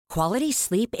Quality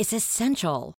sleep is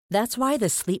essential. That's why the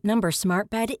Sleep Number Smart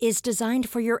Bed is designed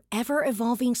for your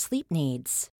ever-evolving sleep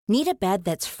needs. Need a bed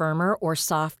that's firmer or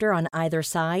softer on either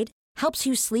side? Helps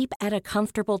you sleep at a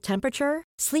comfortable temperature?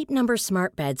 Sleep Number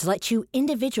Smart Beds let you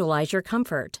individualize your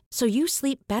comfort, so you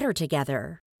sleep better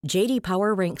together. J.D.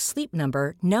 Power ranks Sleep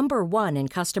Number number 1 in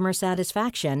customer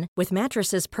satisfaction with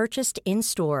mattresses purchased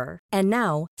in-store. And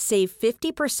now, save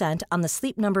 50% on the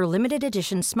Sleep Number Limited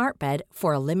Edition Smart Bed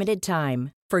for a limited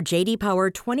time. For J.D. Power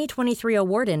 2023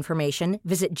 award information,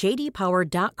 visit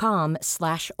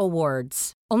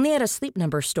jdpower.com/awards. Only at a Sleep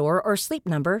Number store or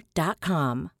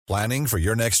sleepnumber.com. Planning for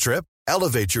your next trip?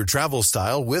 Elevate your travel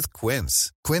style with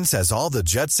Quince. Quince has all the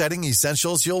jet-setting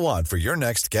essentials you'll want for your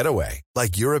next getaway,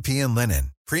 like European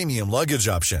linen, premium luggage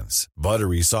options,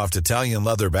 buttery soft Italian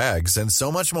leather bags, and so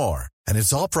much more. And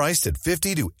it's all priced at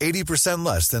 50 to 80%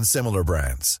 less than similar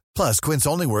brands. Plus, Quince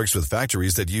only works with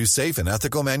factories that use safe and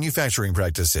ethical manufacturing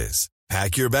practices.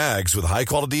 Pack your bags with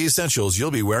high-quality essentials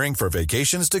you'll be wearing for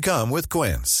vacations to come with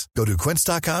Quince. Go to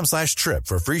quince.com/trip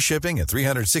for free shipping and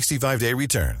 365-day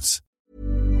returns.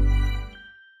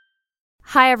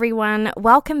 Hi everyone,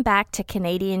 welcome back to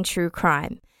Canadian True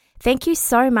Crime. Thank you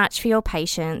so much for your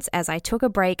patience as I took a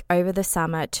break over the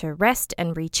summer to rest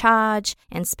and recharge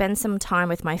and spend some time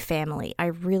with my family. I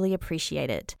really appreciate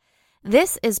it.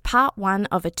 This is part 1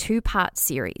 of a 2-part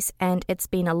series, and it's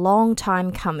been a long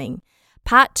time coming.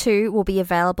 Part 2 will be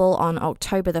available on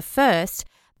October the 1st,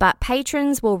 but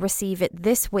patrons will receive it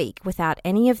this week without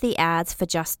any of the ads for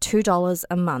just $2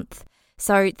 a month.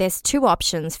 So there's 2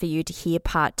 options for you to hear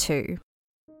part 2.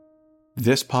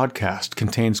 This podcast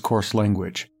contains coarse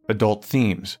language, adult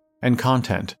themes, and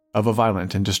content of a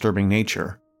violent and disturbing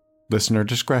nature. Listener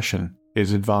discretion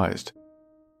is advised.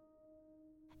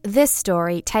 This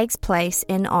story takes place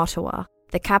in Ottawa,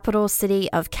 the capital city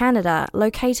of Canada,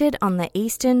 located on the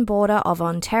eastern border of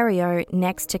Ontario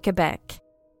next to Quebec.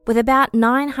 With about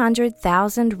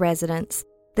 900,000 residents,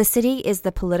 the city is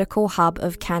the political hub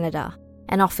of Canada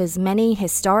and offers many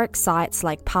historic sites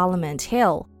like Parliament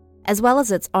Hill, as well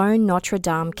as its own Notre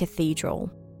Dame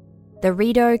Cathedral. The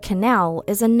Rideau Canal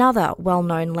is another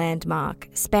well-known landmark,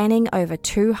 spanning over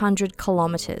 200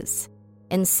 kilometres.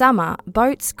 In summer,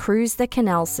 boats cruise the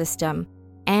canal system,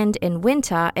 and in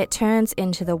winter it turns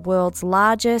into the world's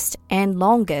largest and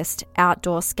longest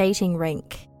outdoor skating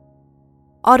rink.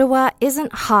 Ottawa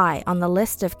isn't high on the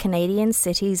list of Canadian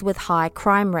cities with high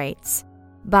crime rates,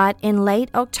 but in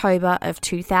late October of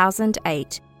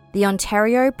 2008, the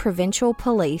Ontario Provincial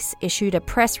Police issued a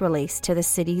press release to the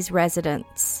city's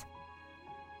residents.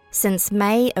 Since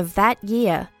May of that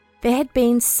year, there had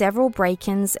been several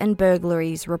break-ins and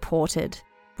burglaries reported,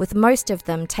 with most of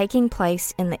them taking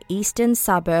place in the eastern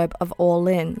suburb of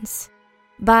Orleans.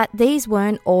 But these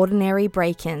weren't ordinary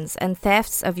break-ins and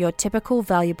thefts of your typical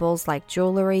valuables like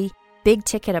jewellery,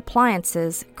 big-ticket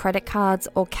appliances, credit cards,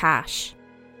 or cash.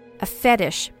 A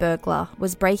fetish burglar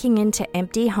was breaking into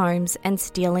empty homes and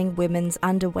stealing women's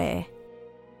underwear.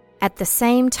 At the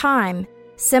same time,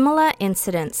 similar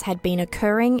incidents had been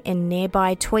occurring in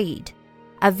nearby Tweed,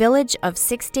 a village of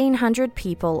 1,600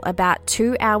 people about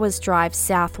 2 hours' drive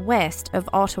southwest of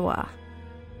Ottawa.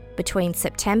 Between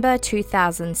September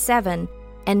 2007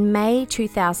 and May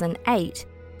 2008,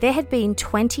 there had been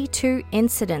 22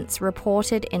 incidents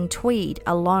reported in Tweed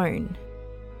alone.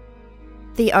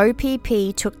 The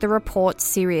OPP took the reports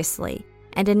seriously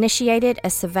and initiated a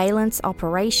surveillance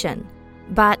operation,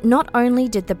 but not only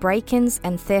did the break-ins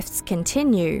and thefts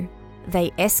continue, they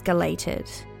escalated.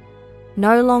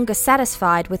 No longer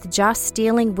satisfied with just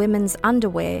stealing women's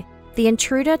underwear, the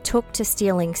intruder took to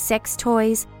stealing sex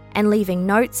toys and leaving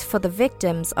notes for the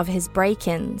victims of his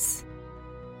break-ins.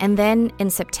 And then, in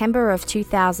September of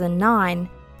 2009,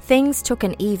 things took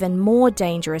an even more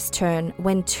dangerous turn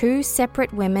when 2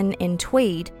 separate women in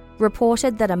Tweed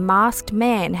reported that a masked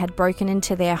man had broken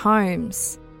into their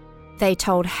homes. They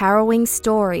told harrowing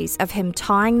stories of him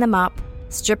tying them up,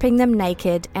 stripping them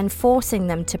naked, and forcing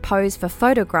them to pose for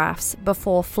photographs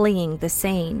before fleeing the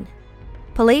scene.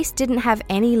 Police didn't have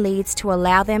any leads to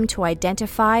allow them to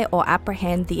identify or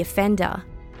apprehend the offender.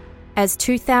 As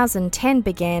 2010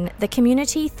 began, the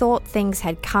community thought things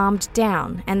had calmed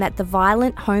down and that the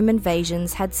violent home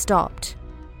invasions had stopped.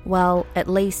 Well, at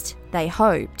least they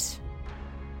hoped.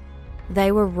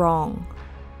 They were wrong.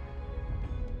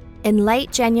 In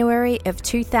late January of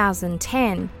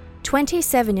 2010,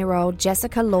 27-year-old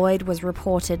Jessica Lloyd was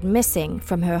reported missing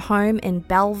from her home in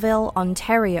Belleville,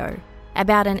 Ontario,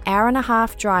 about an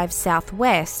hour-and-a-half drive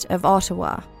southwest of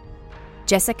Ottawa.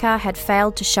 Jessica had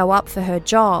failed to show up for her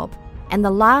job, and the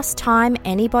last time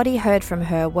anybody heard from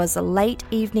her was a late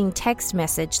evening text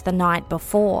message the night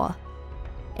before.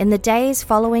 In the days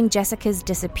following Jessica's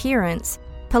disappearance,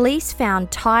 police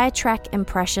found tire track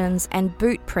impressions and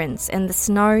boot prints in the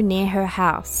snow near her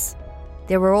house.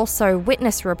 There were also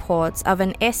witness reports of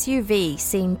an SUV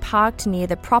seen parked near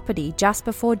the property just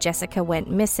before Jessica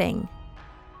went missing.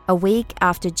 A week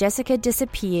after Jessica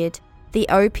disappeared, the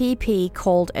OPP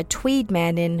called a Tweed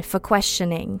man in for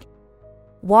questioning.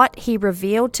 What he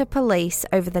revealed to police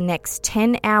over the next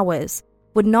 10 hours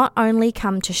would not only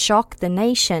come to shock the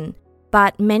nation,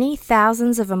 but many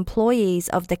thousands of employees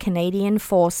of the Canadian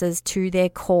Forces to their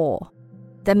core.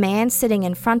 The man sitting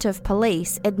in front of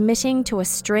police admitting to a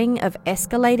string of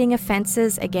escalating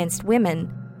offences against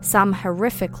women, some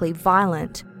horrifically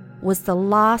violent, was the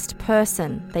last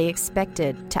person they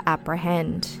expected to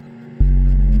apprehend.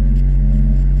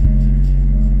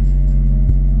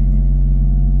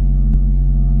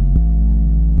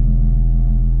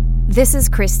 This is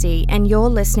Christy, and you're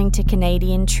listening to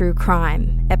Canadian True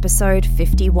Crime, episode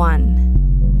 51.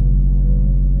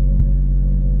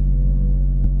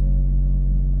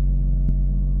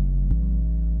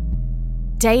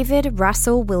 David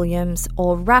Russell Williams,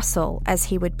 or Russell as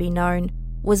he would be known,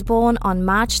 was born on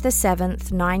March the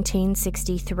 7th,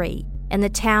 1963, in the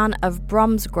town of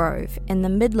Bromsgrove in the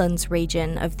Midlands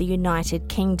region of the United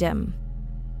Kingdom.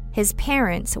 His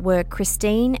parents were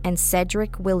Christine and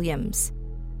Cedric Williams.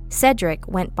 Cedric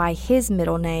went by his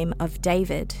middle name of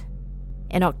David.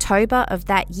 In October of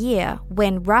that year,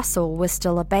 when Russell was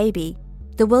still a baby,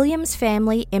 the Williams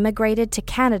family immigrated to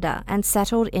Canada and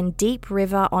settled in Deep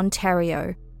River,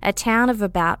 Ontario, a town of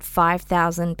about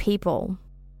 5,000 people.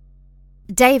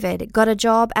 David got a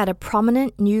job at a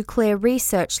prominent nuclear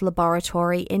research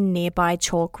laboratory in nearby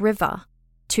Chalk River.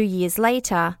 2 years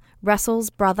later, Russell's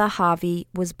brother Harvey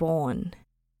was born.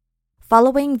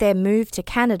 Following their move to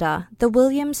Canada, the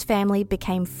Williams family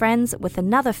became friends with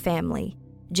another family,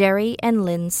 Jerry and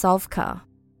Lynn Sovka.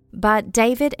 But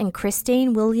David and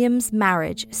Christine Williams'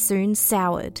 marriage soon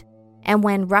soured, and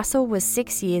when Russell was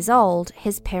 6 years old,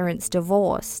 his parents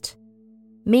divorced.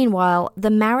 Meanwhile,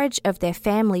 the marriage of their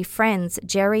family friends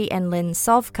Jerry and Lynn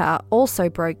Sovka also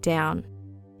broke down.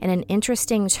 In an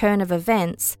interesting turn of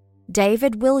events,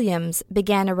 David Williams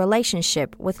began a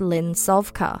relationship with Lynn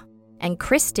Sovka, and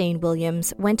Christine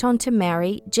Williams went on to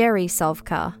marry Jerry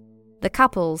Sovka. The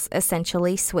couples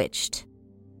essentially switched.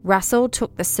 Russell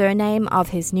took the surname of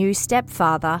his new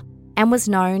stepfather and was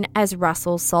known as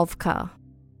Russell Sovka.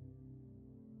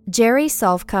 Jerry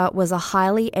Sovka was a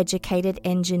highly educated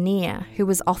engineer who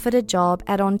was offered a job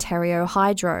at Ontario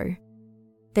Hydro.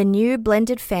 The new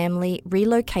blended family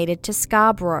relocated to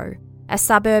Scarborough, a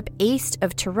suburb east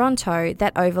of Toronto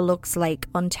that overlooks Lake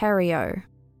Ontario.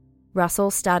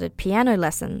 Russell started piano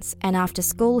lessons, and after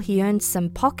school he earned some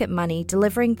pocket money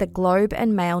delivering the Globe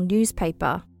and Mail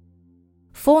newspaper.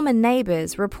 Former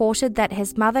neighbours reported that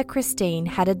his mother Christine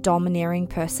had a domineering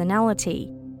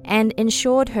personality and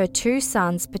ensured her two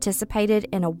sons participated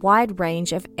in a wide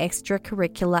range of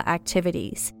extracurricular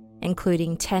activities,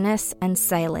 including tennis and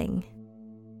sailing.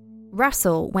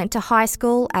 Russell went to high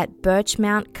school at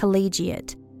Birchmount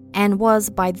Collegiate and was,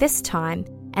 by this time,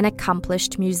 an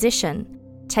accomplished musician,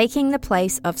 taking the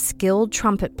place of skilled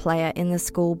trumpet player in the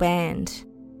school band.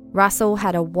 Russell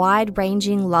had a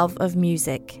wide-ranging love of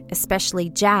music, especially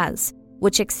jazz,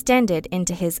 which extended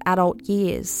into his adult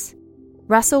years.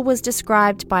 Russell was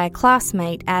described by a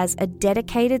classmate as a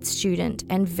dedicated student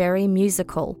and very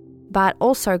musical, but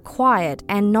also quiet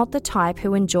and not the type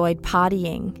who enjoyed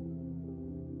partying.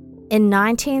 In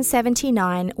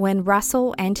 1979, when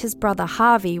Russell and his brother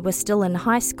Harvey were still in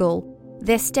high school,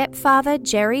 their stepfather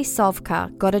Jerry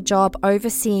Sovka got a job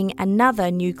overseeing another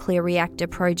nuclear reactor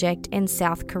project in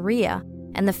South Korea,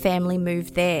 and the family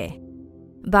moved there.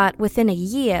 But within a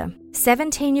year,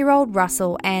 17-year-old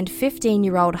Russell and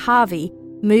 15-year-old Harvey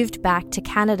moved back to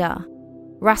Canada.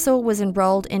 Russell was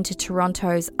enrolled into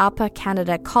Toronto's Upper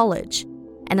Canada College,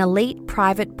 an elite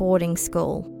private boarding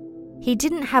school. He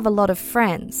didn't have a lot of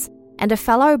friends, and a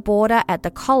fellow boarder at the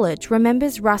college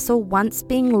remembers Russell once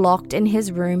being locked in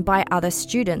his room by other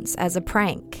students as a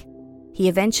prank. He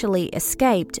eventually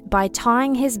escaped by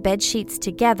tying his bedsheets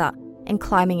together and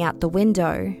climbing out the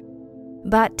window.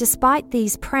 But despite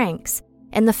these pranks,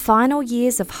 in the final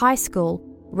years of high school,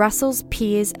 Russell's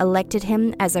peers elected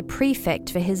him as a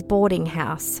prefect for his boarding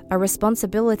house, a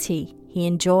responsibility he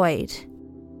enjoyed.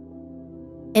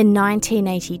 In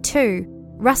 1982,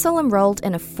 Russell enrolled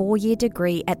in a 4-year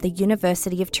degree at the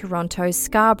University of Toronto's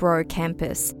Scarborough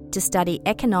campus to study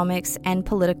economics and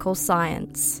political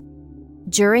science.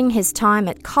 During his time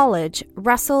at college,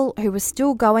 Russell, who was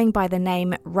still going by the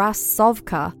name Russ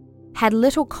Sovka, had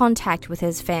little contact with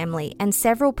his family, and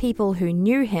several people who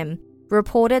knew him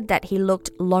reported that he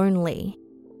looked lonely.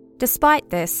 Despite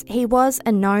this, he was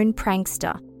a known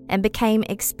prankster and became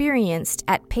experienced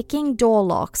at picking door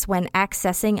locks when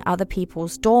accessing other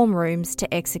people's dorm rooms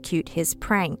to execute his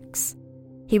pranks.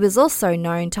 He was also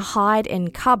known to hide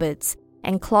in cupboards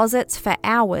and closets for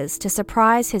hours to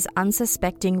surprise his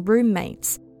unsuspecting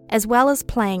roommates, as well as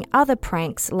playing other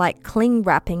pranks like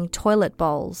cling-wrapping toilet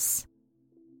bowls.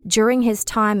 During his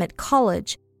time at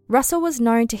college, Russell was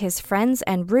known to his friends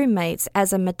and roommates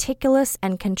as a meticulous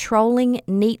and controlling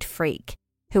neat freak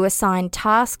who assigned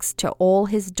tasks to all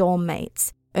his dorm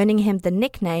mates, earning him the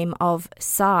nickname of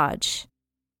Sarge.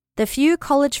 The few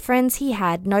college friends he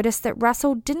had noticed that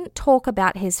Russell didn't talk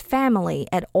about his family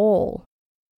at all.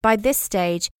 By this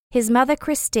stage, his mother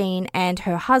Christine and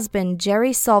her husband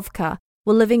Jerry Sovka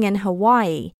were living in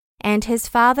Hawaii, and his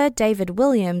father David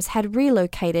Williams had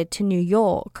relocated to New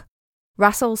York.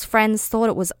 Russell's friends thought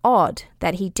it was odd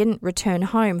that he didn't return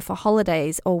home for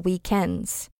holidays or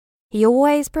weekends. He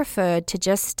always preferred to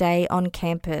just stay on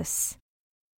campus.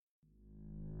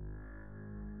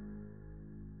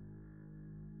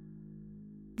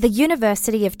 The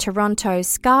University of Toronto's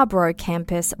Scarborough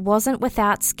campus wasn't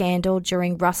without scandal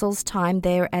during Russell's time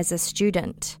there as a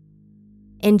student.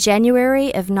 In January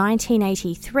of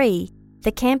 1983,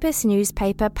 the campus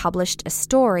newspaper published a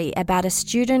story about a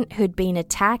student who'd been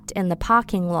attacked in the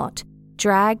parking lot,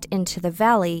 dragged into the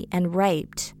valley, and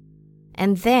raped.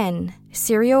 And then,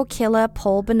 serial killer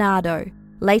Paul Bernardo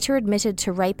later admitted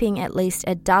to raping at least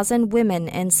a dozen women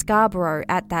in Scarborough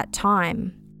at that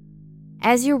time.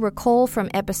 As you'll recall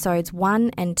from episodes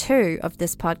 1 and 2 of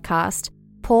this podcast,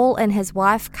 Paul and his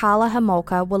wife Karla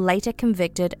Homolka were later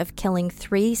convicted of killing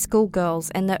 3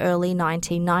 schoolgirls in the early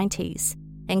 1990s,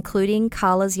 including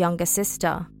Karla's younger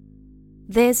sister.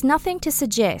 There's nothing to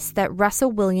suggest that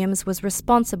Russell Williams was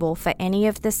responsible for any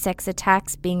of the sex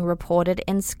attacks being reported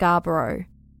in Scarborough.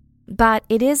 But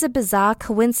it is a bizarre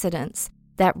coincidence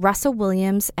that Russell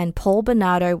Williams and Paul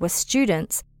Bernardo were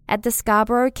students at the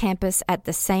Scarborough campus at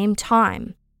the same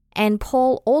time, and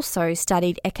Paul also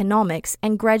studied economics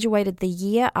and graduated the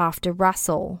year after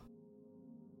Russell.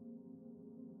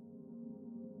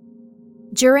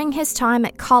 During his time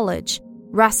at college,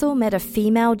 Russell met a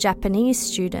female Japanese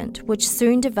student, which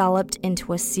soon developed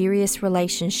into a serious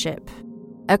relationship.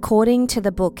 According to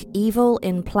the book Evil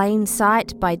in Plain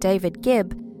Sight by David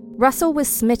Gibb, Russell was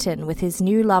smitten with his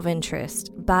new love interest,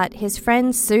 but his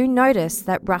friends soon noticed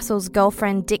that Russell's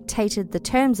girlfriend dictated the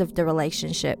terms of the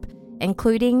relationship,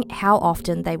 including how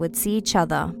often they would see each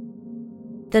other.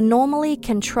 The normally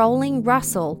controlling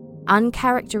Russell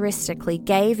uncharacteristically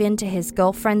gave in to his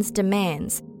girlfriend's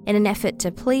demands in an effort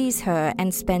to please her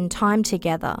and spend time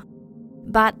together.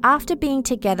 But after being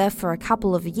together for a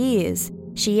couple of years,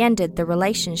 she ended the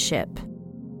relationship.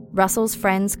 Russell's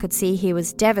friends could see he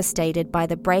was devastated by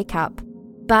the breakup,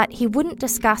 but he wouldn't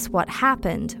discuss what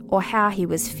happened or how he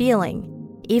was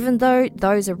feeling, even though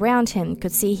those around him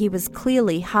could see he was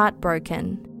clearly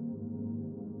heartbroken.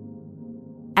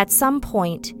 At some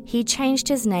point, he changed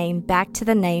his name back to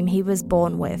the name he was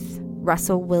born with,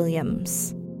 Russell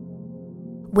Williams.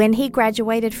 When he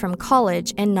graduated from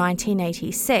college in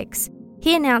 1986,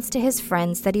 he announced to his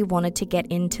friends that he wanted to get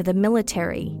into the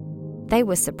military. They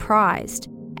were surprised,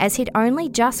 as he'd only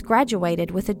just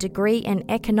graduated with a degree in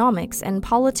economics and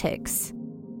politics.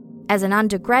 As an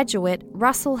undergraduate,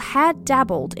 Russell had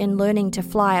dabbled in learning to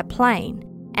fly a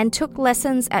plane and took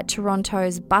lessons at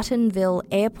Toronto's Buttonville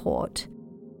Airport.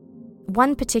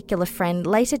 One particular friend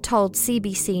later told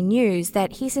CBC News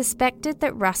that he suspected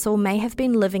that Russell may have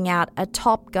been living out a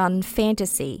Top Gun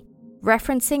fantasy,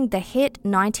 referencing the hit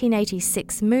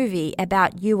 1986 movie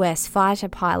about US fighter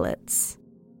pilots.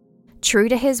 True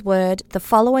to his word, the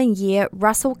following year,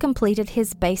 Russell completed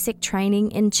his basic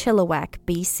training in Chilliwack,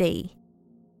 BC.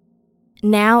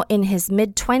 Now in his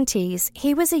mid-20s,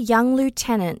 he was a young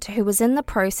lieutenant who was in the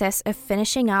process of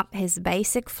finishing up his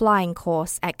basic flying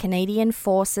course at Canadian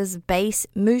Forces Base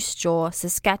Moose Jaw,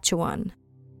 Saskatchewan.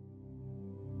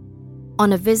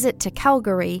 On a visit to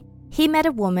Calgary, he met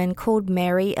a woman called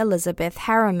Mary Elizabeth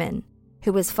Harriman,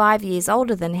 who was 5 years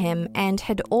older than him and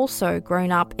had also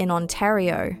grown up in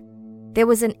Ontario. There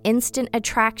was an instant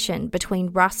attraction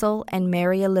between Russell and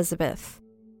Mary Elizabeth.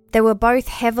 They were both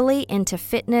heavily into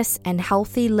fitness and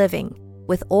healthy living,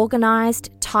 with organised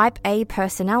Type A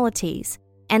personalities,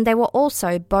 and they were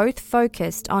also both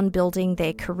focused on building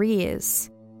their careers.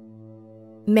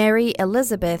 Mary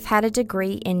Elizabeth had a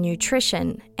degree in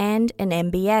nutrition and an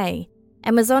MBA,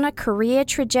 and was on a career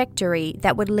trajectory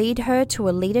that would lead her to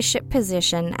a leadership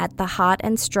position at the Heart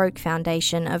and Stroke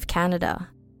Foundation of Canada.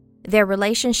 Their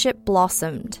relationship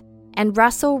blossomed, and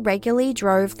Russell regularly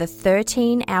drove the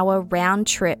 13-hour round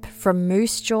trip from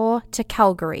Moose Jaw to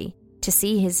Calgary to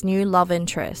see his new love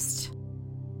interest.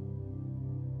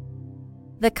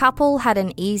 The couple had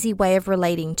an easy way of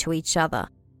relating to each other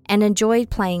and enjoyed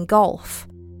playing golf.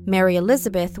 Mary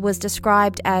Elizabeth was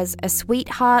described as a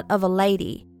sweetheart of a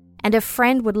lady, and a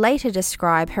friend would later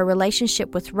describe her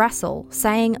relationship with Russell,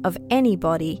 saying of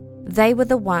anybody, they were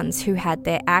the ones who had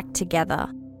their act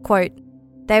together. Quote,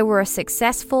 "They were a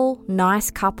successful,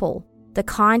 nice couple, the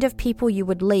kind of people you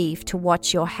would leave to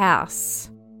watch your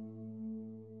house."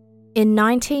 In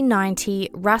 1990,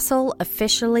 Russell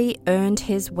officially earned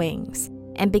his wings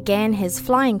and began his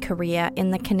flying career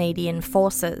in the Canadian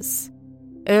Forces.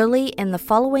 Early in the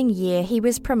following year, he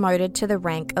was promoted to the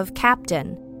rank of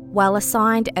captain, while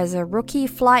assigned as a rookie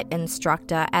flight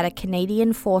instructor at a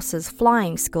Canadian Forces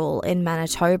flying school in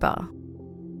Manitoba.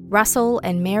 Russell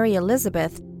and Mary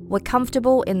Elizabeth were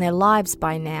comfortable in their lives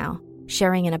by now,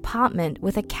 sharing an apartment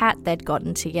with a cat they'd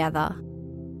gotten together.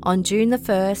 On June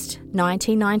 1st,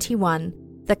 1991,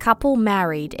 the couple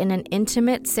married in an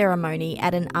intimate ceremony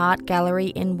at an art gallery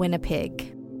in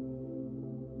Winnipeg.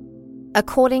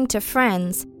 According to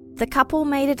friends, the couple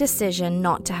made a decision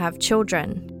not to have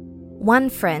children. One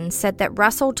friend said that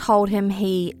Russell told him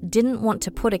he didn't want to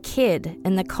put a kid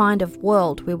in the kind of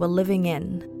world we were living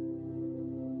in.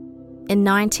 In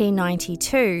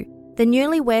 1992, the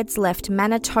newlyweds left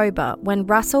Manitoba when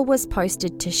Russell was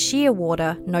posted to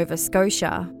Shearwater, Nova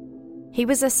Scotia. He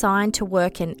was assigned to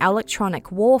work in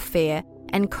electronic warfare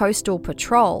and coastal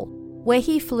patrol, where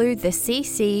he flew the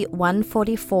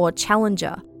CC-144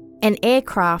 Challenger, an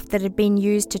aircraft that had been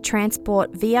used to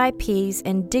transport VIPs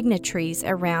and dignitaries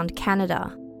around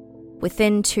Canada.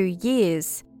 Within 2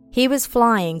 years, he was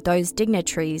flying those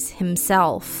dignitaries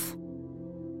himself.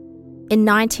 In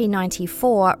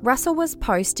 1994, Russell was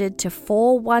posted to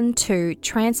 412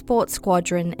 Transport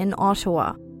Squadron in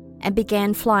Ottawa and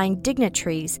began flying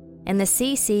dignitaries in the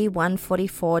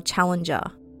CC-144 Challenger.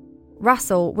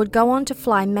 Russell would go on to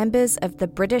fly members of the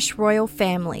British royal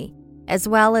family, as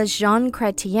well as Jean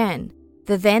Chrétien,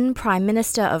 the then Prime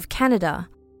Minister of Canada,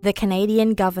 the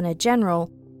Canadian Governor-General,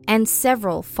 and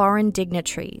several foreign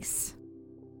dignitaries.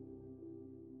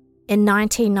 In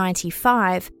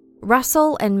 1995,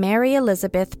 Russell and Mary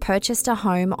Elizabeth purchased a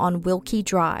home on Wilkie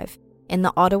Drive in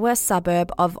the Ottawa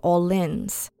suburb of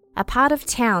Orleans, a part of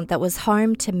town that was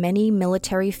home to many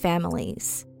military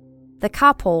families. The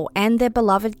couple and their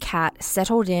beloved cat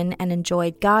settled in and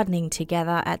enjoyed gardening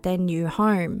together at their new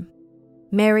home.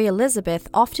 Mary Elizabeth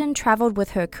often travelled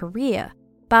with her career,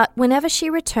 but whenever she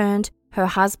returned, her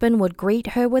husband would greet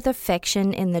her with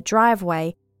affection in the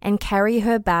driveway and carry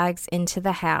her bags into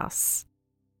the house.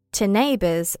 To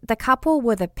neighbours, the couple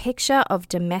were the picture of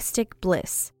domestic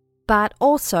bliss, but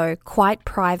also quite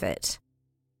private.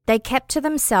 They kept to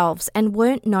themselves and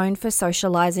weren't known for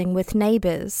socialising with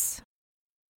neighbours.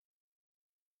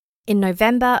 In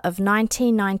November of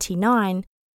 1999,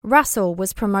 Russell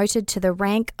was promoted to the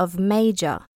rank of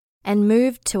Major and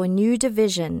moved to a new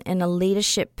division in a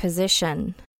leadership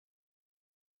position.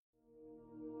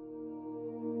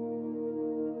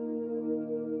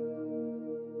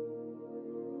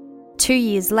 Two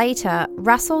years later,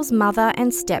 Russell's mother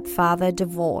and stepfather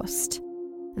divorced.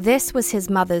 This was his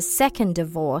mother's second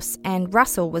divorce, and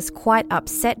Russell was quite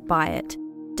upset by it,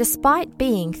 despite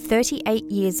being 38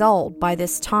 years old by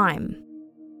this time.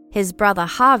 His brother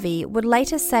Harvey would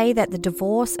later say that the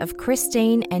divorce of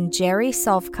Christine and Jerry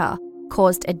Sovka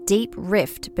caused a deep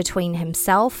rift between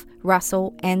himself,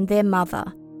 Russell, and their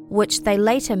mother, which they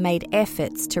later made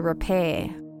efforts to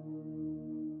repair.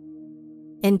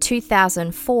 In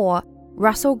 2004,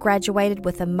 Russell graduated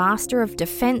with a Master of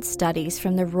Defence Studies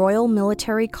from the Royal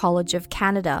Military College of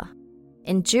Canada.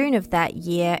 In June of that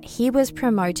year, he was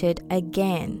promoted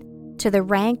again to the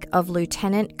rank of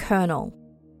Lieutenant Colonel.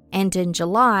 And in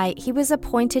July, he was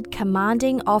appointed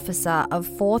Commanding Officer of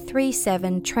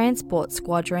 437 Transport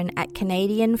Squadron at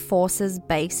Canadian Forces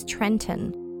Base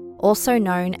Trenton, also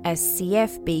known as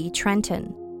CFB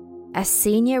Trenton, a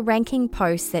senior ranking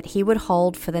post that he would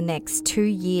hold for the next 2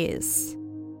 years.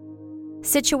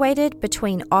 Situated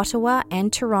between Ottawa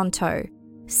and Toronto,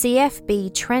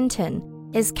 CFB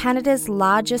Trenton is Canada's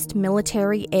largest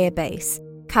military airbase,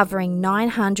 covering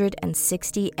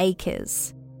 960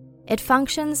 acres. It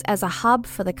functions as a hub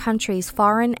for the country's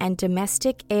foreign and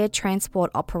domestic air transport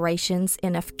operations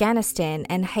in Afghanistan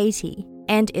and Haiti,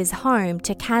 and is home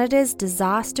to Canada's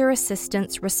Disaster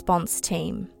Assistance Response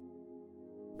Team.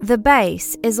 The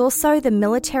base is also the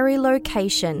military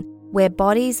location where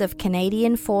bodies of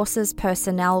Canadian Forces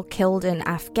personnel killed in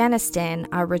Afghanistan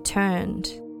are returned.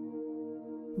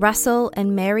 Russell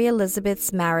and Mary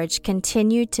Elizabeth's marriage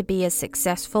continued to be as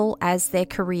successful as their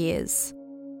careers.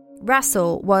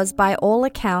 Russell was by all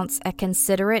accounts a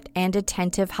considerate and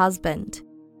attentive husband.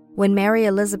 When Mary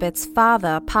Elizabeth's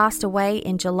father passed away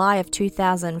in July of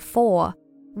 2004,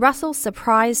 Russell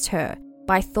surprised her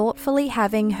by thoughtfully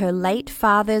having her late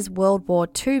father's World War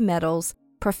II medals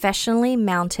professionally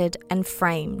mounted and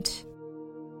framed.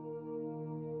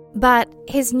 But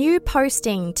his new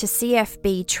posting to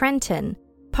CFB Trenton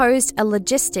posed a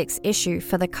logistics issue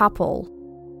for the couple.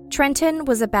 Trenton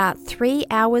was about 3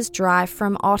 hours' drive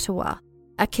from Ottawa,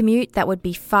 a commute that would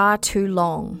be far too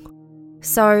long.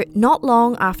 So, not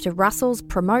long after Russell's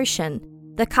promotion,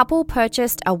 the couple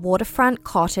purchased a waterfront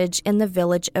cottage in the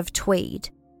village of Tweed,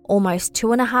 almost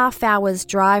 2.5 hours'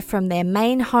 drive from their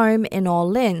main home in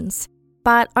Orleans,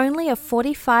 but only a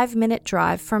 45-minute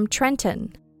drive from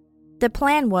Trenton. The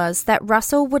plan was that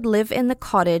Russell would live in the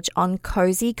cottage on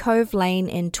Cozy Cove Lane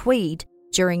in Tweed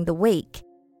during the week,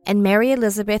 and Mary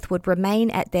Elizabeth would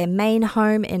remain at their main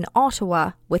home in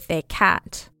Ottawa with their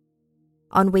cat.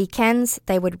 On weekends,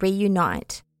 they would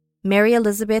reunite. Mary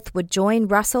Elizabeth would join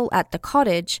Russell at the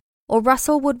cottage, or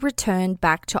Russell would return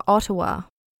back to Ottawa.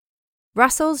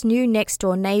 Russell's new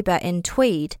next-door neighbour in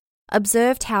Tweed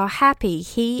observed how happy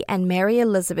he and Mary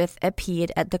Elizabeth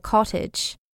appeared at the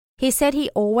cottage. He said he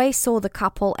always saw the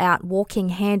couple out walking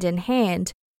hand in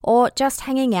hand or just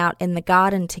hanging out in the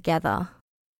garden together.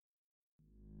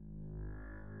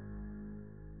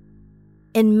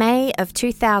 In May of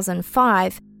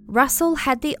 2005, Russell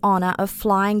had the honour of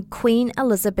flying Queen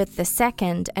Elizabeth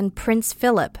II and Prince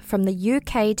Philip from the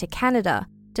UK to Canada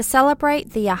to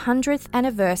celebrate the 100th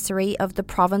anniversary of the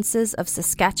provinces of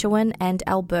Saskatchewan and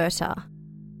Alberta.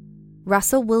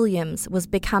 Russell Williams was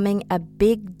becoming a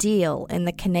big deal in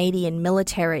the Canadian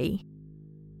military.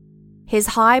 His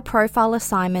high-profile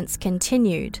assignments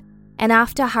continued, and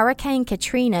after Hurricane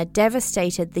Katrina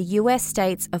devastated the US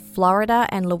states of Florida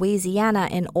and Louisiana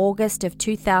in August of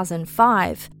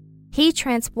 2005, he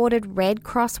transported Red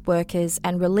Cross workers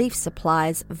and relief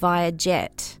supplies via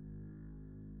jet.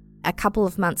 A couple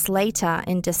of months later,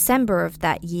 in December of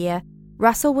that year,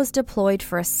 Russell was deployed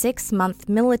for a 6-month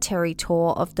military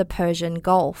tour of the Persian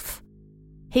Gulf.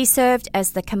 He served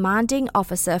as the commanding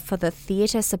officer for the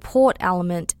theatre support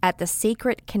element at the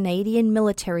secret Canadian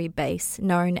military base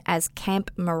known as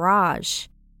Camp Mirage.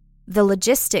 The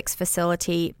logistics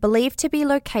facility, believed to be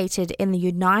located in the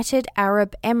United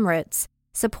Arab Emirates,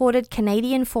 supported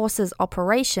Canadian Forces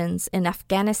operations in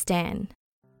Afghanistan.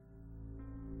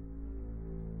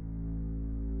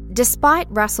 Despite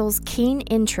Russell's keen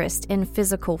interest in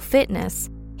physical fitness,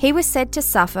 he was said to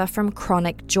suffer from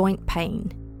chronic joint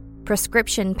pain.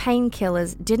 Prescription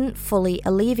painkillers didn't fully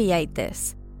alleviate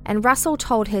this, and Russell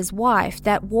told his wife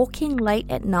that walking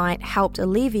late at night helped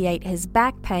alleviate his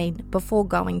back pain before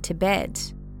going to bed.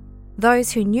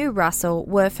 Those who knew Russell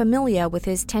were familiar with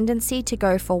his tendency to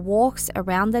go for walks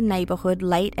around the neighbourhood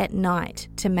late at night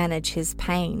to manage his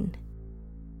pain.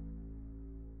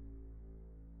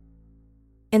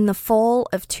 In the fall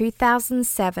of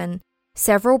 2007,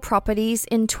 several properties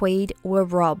in Tweed were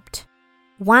robbed.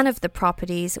 One of the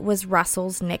properties was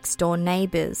Russell's next-door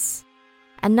neighbours.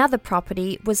 Another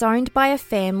property was owned by a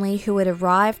family who had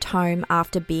arrived home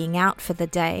after being out for the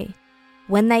day.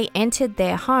 When they entered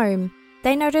their home,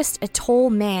 they noticed a tall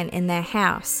man in their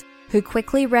house, who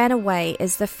quickly ran away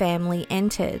as the family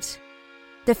entered.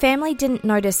 The family didn't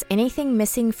notice anything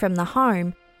missing from the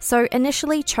home, so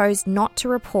initially chose not to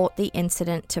report the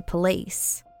incident to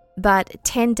police. But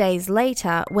 10 days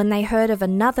later, when they heard of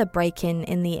another break-in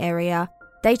in the area,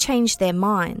 they changed their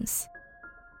minds.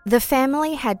 The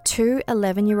family had 2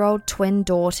 11-year-old twin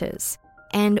daughters,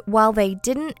 and while they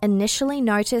didn't initially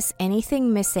notice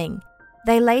anything missing,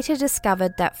 they later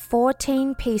discovered that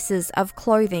 14 pieces of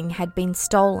clothing had been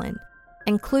stolen,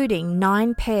 including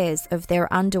 9 pairs of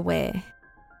their underwear.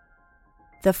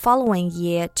 The following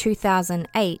year,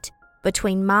 2008,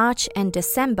 between March and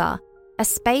December, a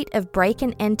spate of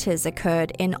break-and-enters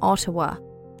occurred in Ottawa,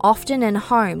 often in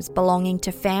homes belonging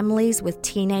to families with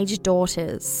teenage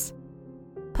daughters.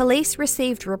 Police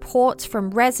received reports from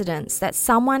residents that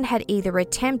someone had either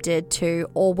attempted to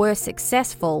or were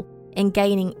successful in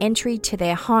gaining entry to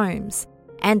their homes,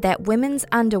 and that women's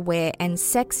underwear and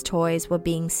sex toys were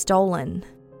being stolen.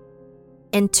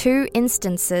 In 2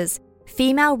 instances,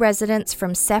 female residents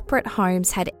from separate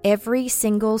homes had every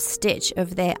single stitch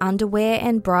of their underwear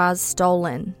and bras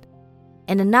stolen.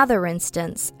 In another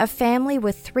instance, a family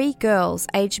with 3 girls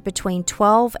aged between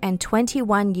 12 and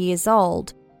 21 years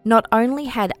old not only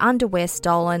had underwear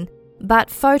stolen, but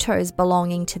photos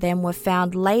belonging to them were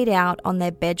found laid out on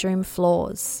their bedroom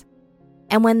floors.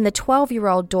 and when the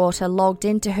 12-year-old daughter logged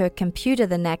into her computer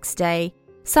the next day,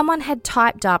 someone had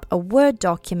typed up a Word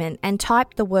document and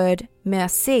typed the word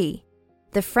merci,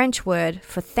 the French word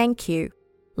for thank you,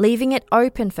 leaving it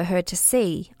open for her to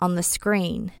see on the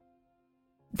screen.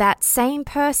 That same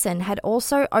person had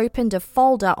also opened a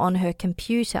folder on her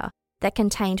computer that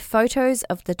contained photos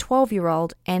of the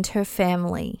 12-year-old and her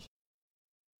family.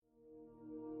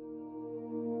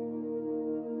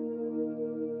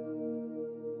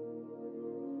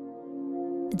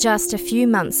 Just a few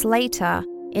months later,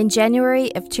 in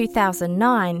January of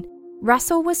 2009,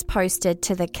 Russell was posted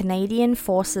to the Canadian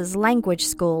Forces Language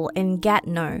School in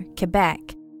Gatineau, Quebec,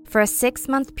 for a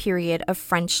 6-month period of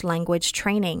French language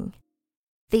training.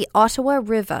 The Ottawa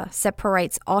River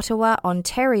separates Ottawa,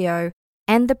 Ontario,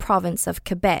 and the province of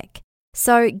Quebec,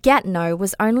 so Gatineau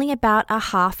was only about a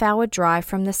half-hour drive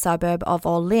from the suburb of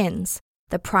Orleans,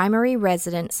 the primary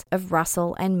residence of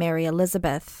Russell and Mary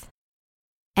Elizabeth.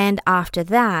 And after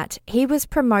that, he was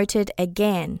promoted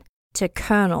again to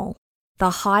Colonel, the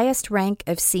highest rank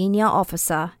of senior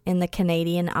officer in the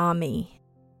Canadian Army.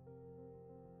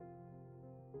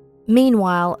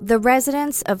 Meanwhile, the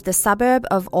residents of the suburb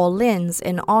of Orleans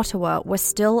in Ottawa were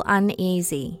still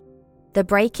uneasy. The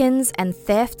break-ins and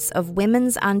thefts of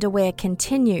women's underwear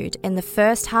continued in the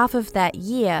first half of that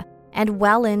year and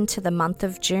well into the month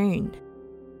of June.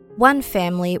 One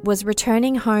family was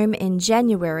returning home in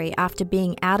January after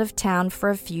being out of town for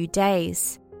a few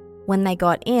days. When they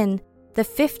got in, the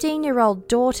 15-year-old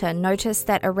daughter noticed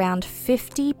that around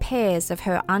 50 pairs of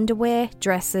her underwear,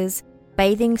 dresses,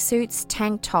 bathing suits,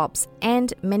 tank tops,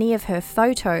 and many of her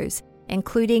photos,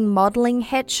 including modelling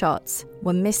headshots,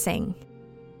 were missing.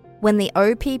 When the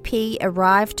OPP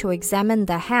arrived to examine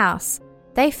the house,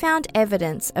 they found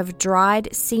evidence of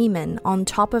dried semen on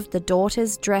top of the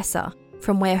daughter's dresser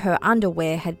from where her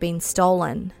underwear had been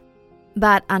stolen.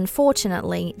 But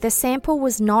unfortunately, the sample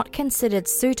was not considered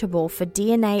suitable for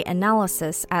DNA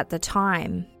analysis at the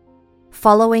time.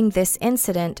 Following this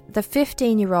incident, the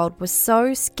 15-year-old was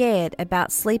so scared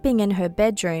about sleeping in her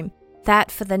bedroom that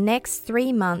for the next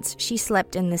 3 months she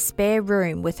slept in the spare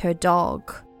room with her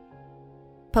dog.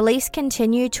 Police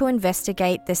continued to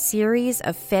investigate the series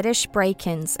of fetish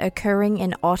break-ins occurring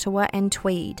in Ottawa and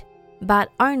Tweed, but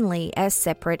only as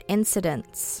separate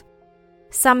incidents.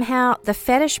 Somehow, the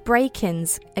fetish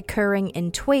break-ins occurring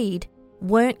in Tweed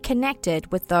weren't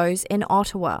connected with those in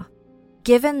Ottawa.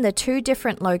 Given the 2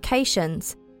 different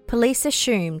locations, police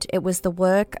assumed it was the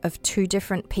work of 2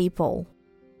 different people.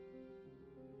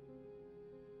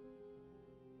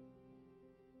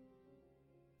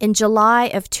 In July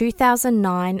of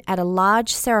 2009, at a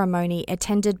large ceremony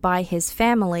attended by his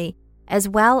family, as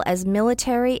well as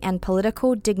military and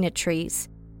political dignitaries,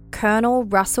 Colonel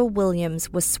Russell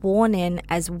Williams was sworn in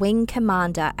as Wing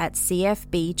Commander at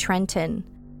CFB Trenton,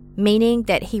 meaning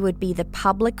that he would be the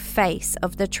public face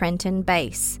of the Trenton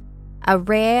base, a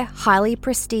rare, highly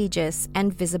prestigious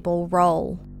and visible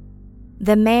role.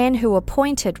 The man who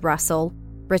appointed Russell,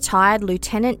 retired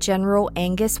Lieutenant General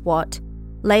Angus Watt,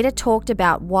 later talked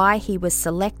about why he was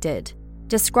selected,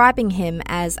 describing him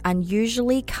as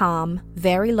unusually calm,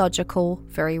 very logical,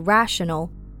 very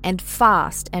rational, and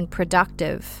fast and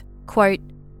productive. Quote,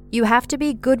 "You have to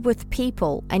be good with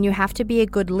people and you have to be a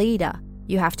good leader.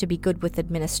 You have to be good with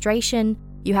administration,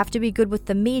 you have to be good with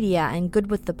the media and good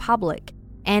with the public,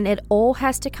 and it all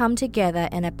has to come together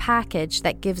in a package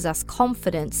that gives us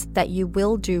confidence that you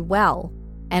will do well."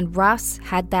 And Russ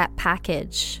had that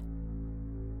package.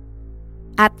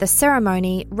 At the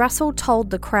ceremony, Russell told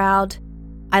the crowd,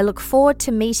 "I look forward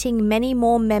to meeting many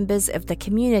more members of the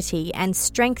community and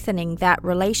strengthening that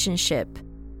relationship.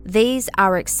 These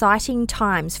are exciting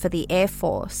times for the Air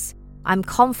Force. I'm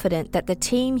confident that the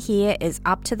team here is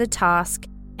up to the task,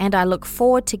 and I look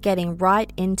forward to getting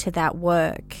right into that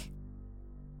work."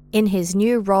 In his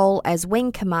new role as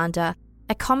Wing Commander,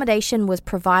 accommodation was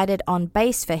provided on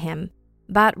base for him,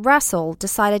 but Russell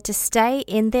decided to stay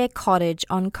in their cottage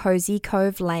on Cozy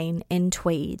Cove Lane in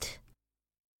Tweed.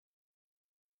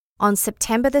 On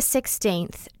September the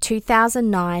 16th,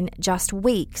 2009, just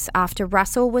weeks after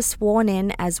Russell was sworn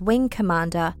in as Wing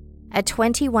Commander, a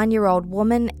 21-year-old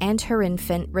woman and her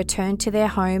infant returned to their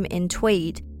home in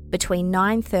Tweed between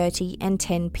 9:30 and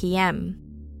 10 p.m.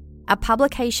 A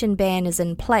publication ban is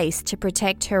in place to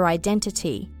protect her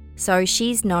identity, so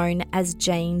she's known as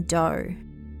Jane Doe.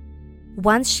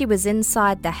 Once she was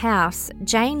inside the house,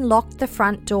 Jane locked the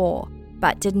front door,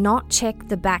 but did not check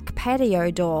the back patio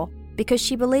door because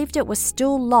she believed it was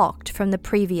still locked from the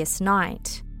previous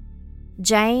night.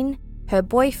 Jane, her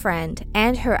boyfriend,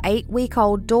 and her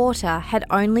 8-week-old daughter had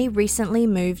only recently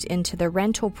moved into the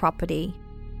rental property.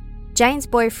 Jane's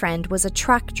boyfriend was a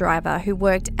truck driver who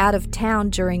worked out of town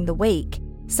during the week,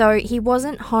 so he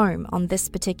wasn't home on this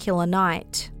particular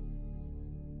night.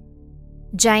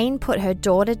 Jane put her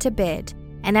daughter to bed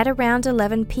and at around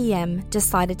 11 p.m.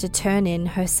 decided to turn in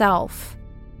herself.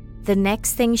 The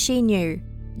next thing she knew,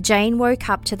 Jane woke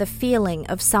up to the feeling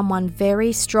of someone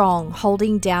very strong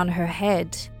holding down her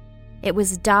head. It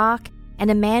was dark and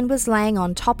a man was laying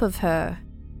on top of her.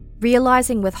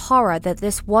 Realizing with horror that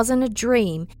this wasn't a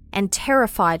dream and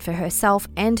terrified for herself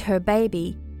and her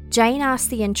baby, Jane asked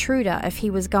the intruder if he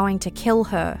was going to kill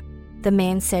her. The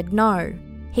man said no.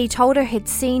 He told her he'd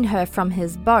seen her from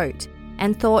his boat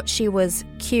and thought she was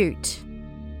cute.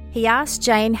 He asked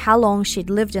Jane how long she'd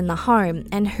lived in the home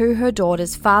and who her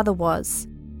daughter's father was.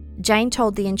 Jane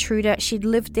told the intruder she'd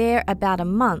lived there about a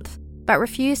month, but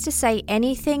refused to say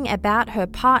anything about her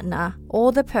partner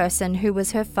or the person who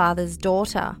was her father's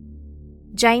daughter.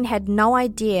 Jane had no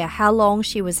idea how long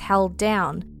she was held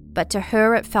down, but to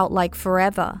her it felt like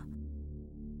forever.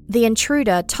 The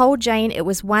intruder told Jane it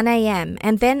was 1 a.m.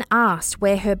 and then asked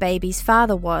where her baby's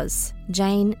father was.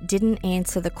 Jane didn't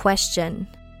answer the question.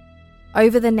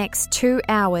 Over the next 2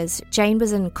 hours, Jane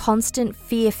was in constant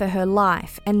fear for her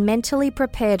life and mentally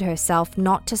prepared herself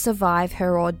not to survive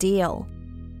her ordeal.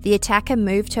 The attacker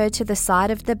moved her to the side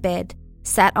of the bed,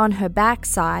 sat on her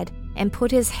backside, and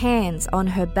put his hands on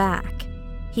her back.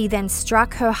 He then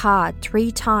struck her hard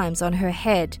 3 times on her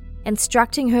head,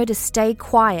 instructing her to stay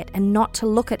quiet and not to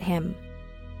look at him.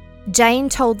 Jane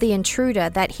told the intruder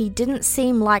that he didn't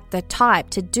seem like the type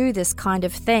to do this kind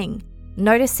of thing,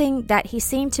 noticing that he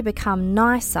seemed to become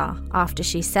nicer after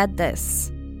she said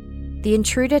this. The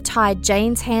intruder tied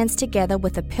Jane's hands together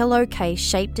with a pillowcase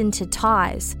shaped into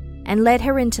ties and led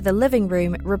her into the living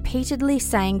room, repeatedly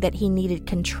saying that he needed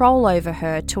control over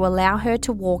her to allow her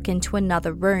to walk into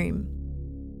another room.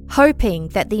 Hoping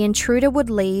that the intruder would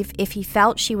leave if he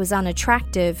felt she was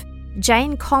unattractive,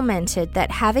 Jane commented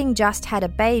that having just had a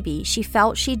baby, she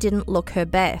felt she didn't look her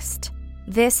best.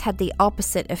 This had the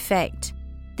opposite effect.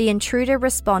 The intruder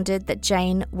responded that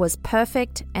Jane was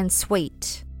perfect and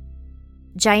sweet.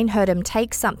 Jane heard him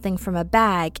take something from a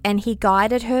bag and he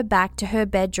guided her back to her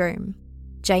bedroom.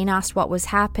 Jane asked what was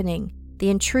happening. The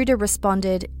intruder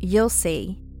responded, "You'll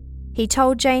see." He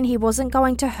told Jane he wasn't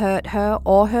going to hurt her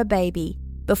or her baby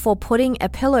before putting a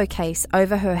pillowcase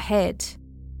over her head.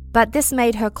 But this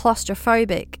made her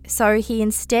claustrophobic, so he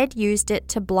instead used it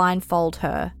to blindfold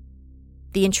her.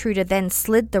 The intruder then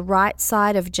slid the right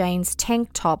side of Jane's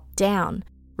tank top down,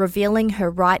 revealing her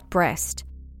right breast.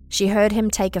 She heard him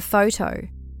take a photo.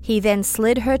 He then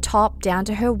slid her top down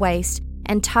to her waist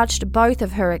and touched both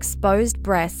of her exposed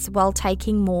breasts while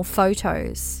taking more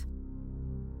photos.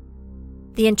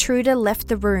 The intruder left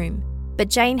the room, but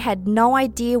Jane had no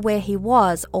idea where he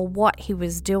was or what he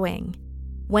was doing.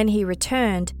 When he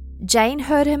returned, Jane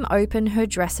heard him open her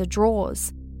dresser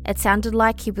drawers. It sounded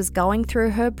like he was going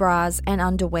through her bras and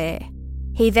underwear.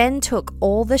 He then took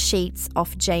all the sheets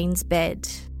off Jane's bed.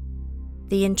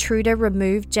 The intruder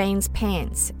removed Jane's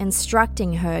pants,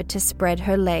 instructing her to spread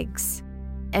her legs.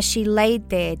 As she laid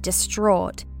there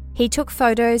distraught, he took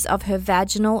photos of her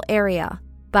vaginal area,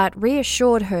 but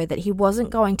reassured her that he wasn't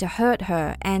going to hurt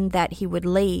her and that he would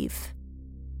leave.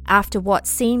 After what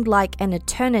seemed like an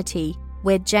eternity,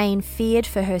 where Jane feared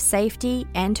for her safety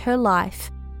and her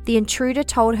life, the intruder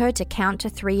told her to count to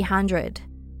 300.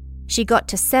 She got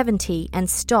to 70 and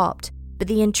stopped, but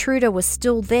the intruder was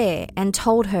still there and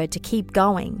told her to keep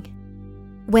going.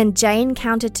 When Jane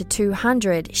counted to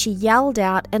 200, she yelled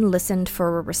out and listened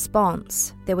for a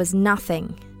response. There was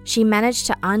nothing. She managed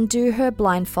to undo her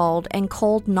blindfold and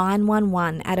called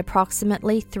 911 at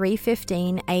approximately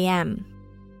 3:15 a.m.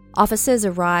 Officers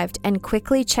arrived and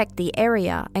quickly checked the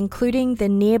area, including the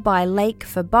nearby lake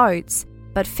for boats,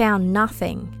 but found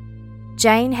nothing.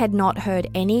 Jane had not heard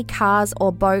any cars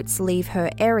or boats leave her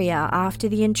area after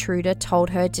the intruder told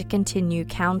her to continue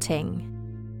counting.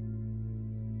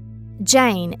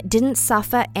 Jane didn't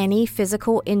suffer any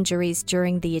physical injuries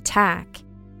during the attack.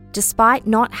 Despite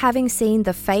not having seen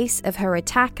the face of her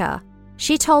attacker,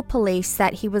 she told police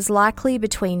that he was likely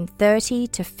between 30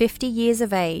 to 50 years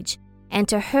of age, and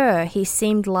to her he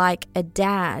seemed like a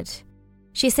dad.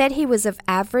 She said he was of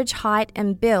average height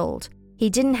and build. He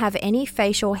didn't have any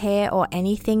facial hair or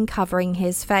anything covering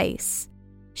his face.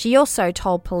 She also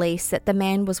told police that the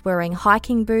man was wearing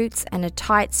hiking boots and a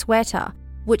tight sweater,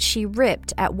 which she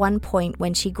ripped at one point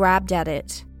when she grabbed at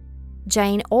it.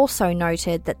 Jane also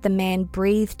noted that the man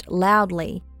breathed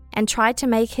loudly and tried to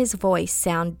make his voice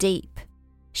sound deep.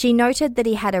 She noted that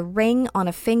he had a ring on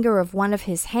a finger of one of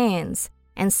his hands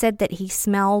and said that he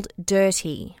smelled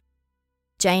dirty.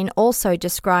 Jane also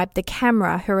described the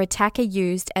camera her attacker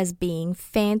used as being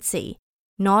fancy,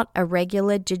 not a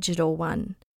regular digital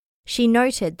one. She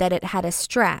noted that it had a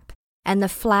strap and the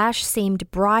flash seemed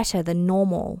brighter than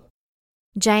normal.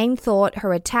 Jane thought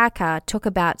her attacker took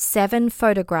about 7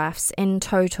 photographs in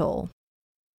total.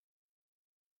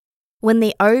 When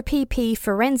the OPP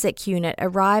forensic unit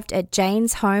arrived at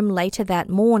Jane's home later that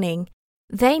morning,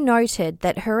 they noted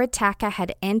that her attacker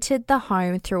had entered the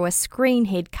home through a screen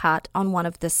he'd cut on one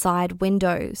of the side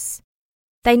windows.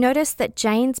 They noticed that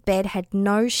Jane's bed had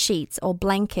no sheets or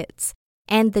blankets,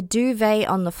 and the duvet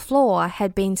on the floor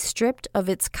had been stripped of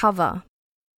its cover.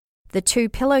 The 2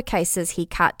 pillowcases he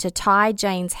cut to tie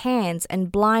Jane's hands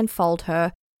and blindfold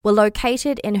her were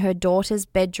located in her daughter's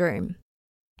bedroom,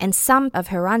 and some of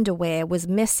her underwear was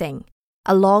missing,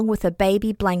 along with a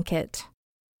baby blanket.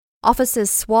 Officers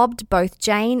swabbed both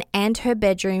Jane and her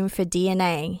bedroom for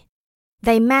DNA.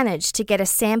 They managed to get a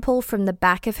sample from the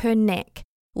back of her neck,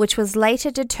 which was later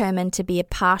determined to be a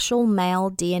partial male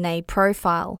DNA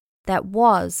profile that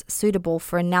was suitable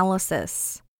for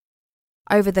analysis.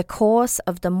 Over the course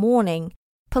of the morning,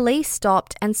 police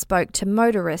stopped and spoke to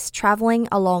motorists travelling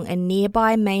along a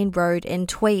nearby main road in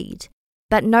Tweed,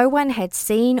 but no one had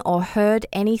seen or heard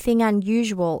anything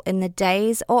unusual in the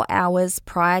days or hours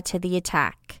prior to the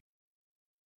attack.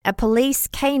 A police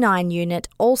canine unit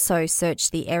also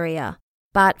searched the area,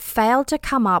 but failed to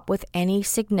come up with any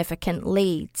significant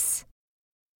leads.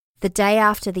 The day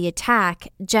after the attack,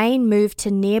 Jane moved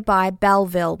to nearby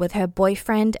Belleville with her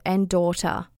boyfriend and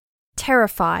daughter.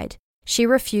 Terrified, she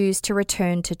refused to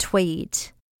return to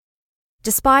Tweed.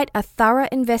 Despite a thorough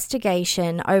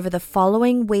investigation over the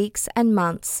following weeks and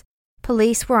months,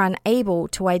 police were unable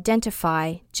to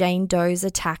identify Jane Doe's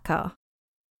attacker.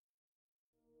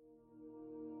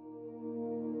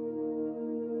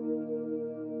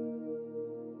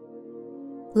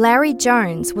 Larry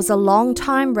Jones was a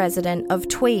long-time resident of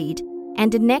Tweed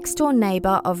and a next-door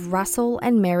neighbour of Russell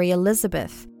and Mary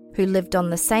Elizabeth, who lived on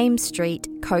the same street,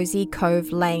 Cozy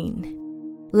Cove Lane.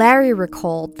 Larry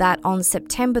recalled that on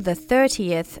September the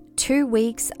 30th, 2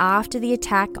 weeks after the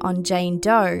attack on Jane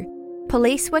Doe,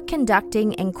 police were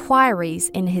conducting inquiries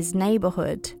in his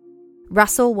neighbourhood.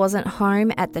 Russell wasn't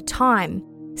home at the time,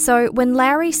 so when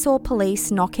Larry saw police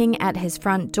knocking at his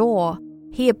front door,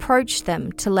 he approached them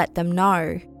to let them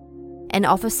know. An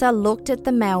officer looked at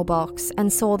the mailbox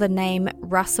and saw the name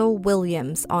Russell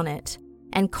Williams on it,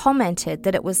 and commented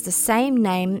that it was the same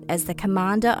name as the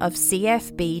commander of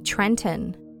CFB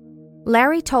Trenton.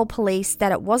 Larry told police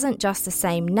that it wasn't just the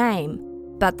same name,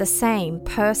 but the same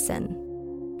person.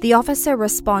 The officer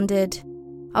responded,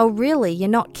 "Oh really, you're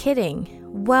not kidding?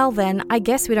 Well then, I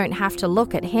guess we don't have to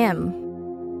look at him."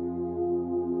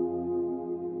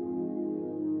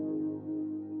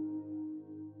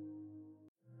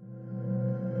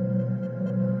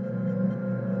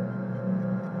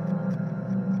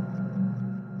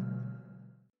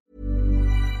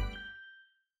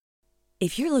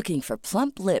 If you're looking for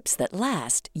plump lips that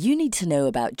last, you need to know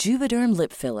about Juvederm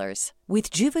lip fillers.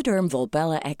 With Juvederm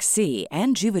Volbella XC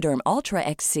and Juvederm Ultra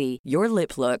XC, your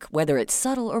lip look, whether it's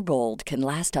subtle or bold, can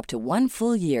last up to 1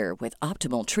 full year with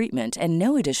optimal treatment and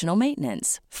no additional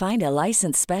maintenance. Find a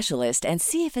licensed specialist and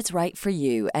see if it's right for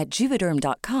you at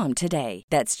Juvederm.com today.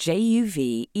 That's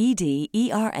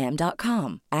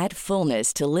JUVEDERM.com. Add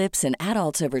fullness to lips in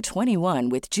adults over 21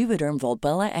 with Juvederm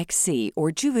Volbella XC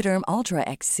or Juvederm Ultra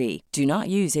XC. Do not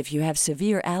use if you have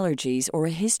severe allergies or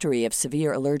a history of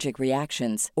severe allergic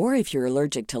reactions, or if you're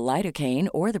allergic to lidocaine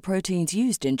or the proteins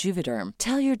used in Juvederm.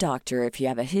 Tell your doctor if you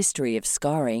have a history of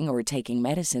scarring or taking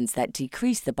medicines that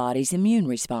decrease the body's immune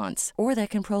response or that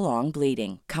can prolong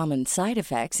bleeding. Common side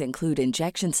effects include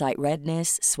injection site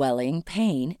redness, swelling,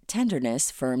 pain, tenderness,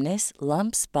 firmness,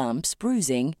 lumps, bumps,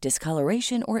 bruising,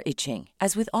 discoloration, or itching.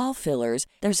 As with all fillers,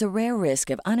 there's a rare risk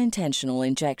of unintentional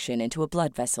injection into a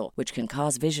blood vessel, which can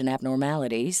cause vision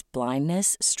abnormalities,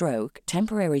 blindness, stroke,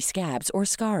 temporary scabs, or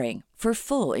scarring. For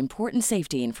full, important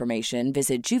safety information,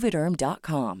 visit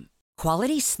Juvederm.com.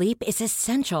 Quality sleep is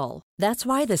essential. That's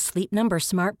why the Sleep Number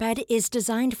Smart Bed is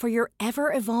designed for your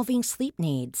ever-evolving sleep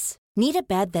needs. Need a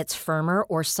bed that's firmer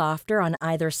or softer on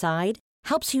either side?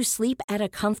 Helps you sleep at a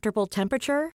comfortable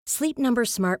temperature? Sleep Number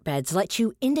Smart Beds let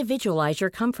you individualize your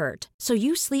comfort, so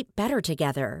you sleep better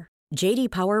together. J.D.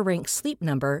 Power ranks Sleep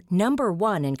Number number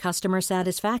 1 in customer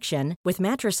satisfaction with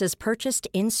mattresses purchased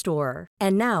in-store.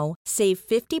 And now, save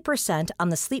 50% on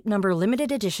the Sleep Number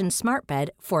Limited Edition Smart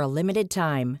Bed for a limited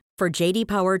time. For J.D.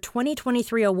 Power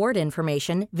 2023 award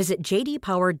information, visit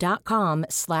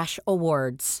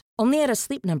jdpower.com/awards. Only at a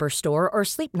Sleep Number store or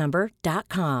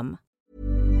sleepnumber.com.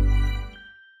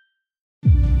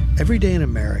 Every day in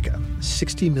America,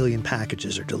 60 million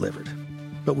packages are delivered,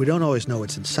 but we don't always know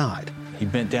what's inside. He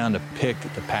bent down to pick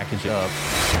the package up.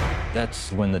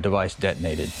 That's when the device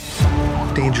detonated.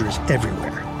 Danger is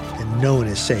everywhere, and no one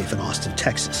is safe in Austin,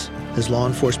 Texas, as law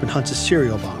enforcement hunts a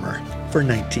serial bomber for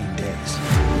 19 days.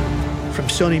 From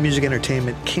Sony Music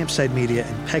Entertainment, Campside Media,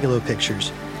 and Pegalo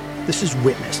Pictures, this is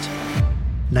Witnessed.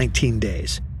 19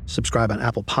 Days. Subscribe on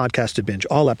Apple Podcasts to binge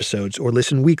all episodes or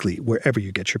listen weekly wherever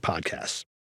you get your podcasts.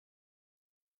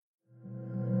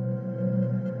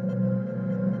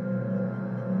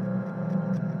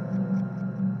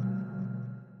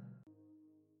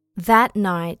 That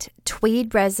night,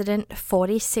 Tweed resident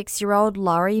 46-year-old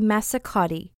Laurie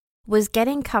Massacotti was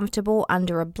getting comfortable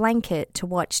under a blanket to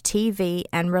watch TV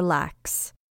and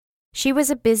relax. She was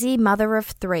a busy mother of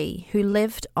 3 who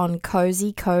lived on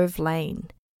Cozy Cove Lane.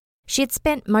 She had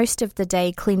spent most of the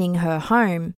day cleaning her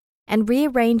home and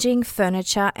rearranging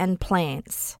furniture and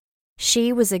plants.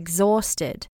 She was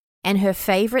exhausted, and her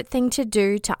favorite thing to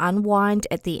do to unwind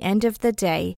at the end of the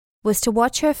day was to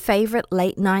watch her favorite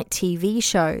late-night TV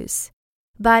shows.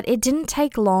 But it didn't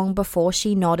take long before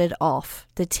she nodded off,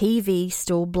 the TV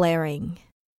still blaring.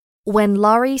 When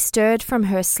Laurie stirred from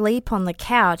her sleep on the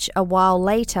couch a while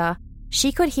later,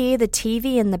 she could hear the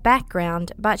TV in the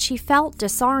background, but she felt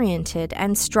disoriented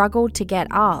and struggled to get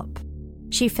up.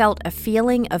 She felt a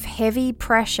feeling of heavy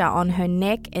pressure on her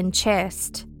neck and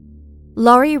chest.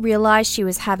 Laurie realized she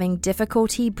was having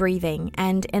difficulty breathing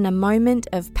and, in a moment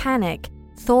of panic,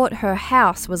 thought her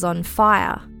house was on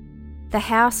fire. The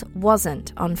house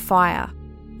wasn't on fire.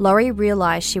 Laurie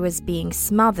realized she was being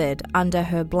smothered under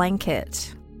her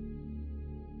blanket.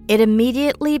 It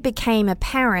immediately became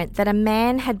apparent that a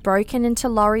man had broken into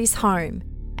Laurie's home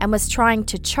and was trying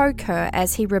to choke her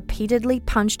as he repeatedly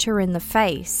punched her in the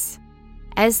face.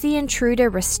 As the intruder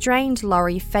restrained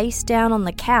Laurie face down on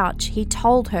the couch, he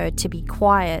told her to be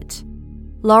quiet.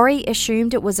 Laurie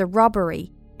assumed it was a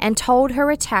robbery and told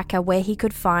her attacker where he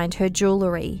could find her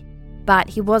jewelry, but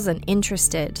he wasn't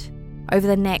interested. Over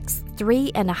the next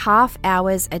 3.5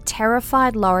 hours, a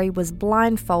terrified Laurie was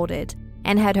blindfolded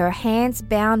and had her hands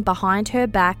bound behind her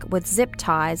back with zip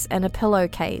ties and a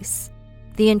pillowcase.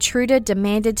 The intruder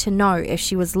demanded to know if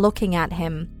she was looking at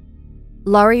him.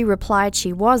 Laurie replied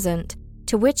she wasn't,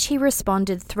 to which he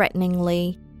responded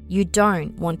threateningly, "You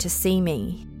don't want to see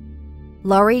me."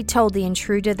 Laurie told the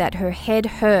intruder that her head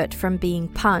hurt from being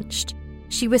punched.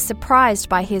 She was surprised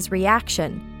by his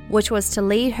reaction, which was to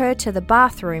lead her to the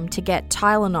bathroom to get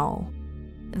Tylenol.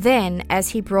 Then, as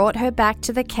he brought her back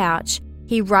to the couch,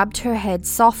 he rubbed her head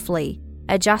softly,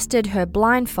 adjusted her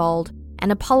blindfold,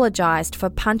 and apologized for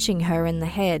punching her in the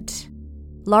head.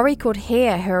 Laurie could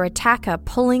hear her attacker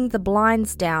pulling the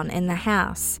blinds down in the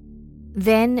house.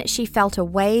 Then she felt a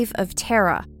wave of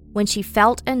terror when she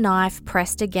felt a knife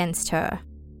pressed against her.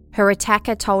 Her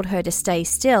attacker told her to stay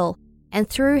still and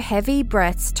through heavy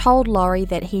breaths told Laurie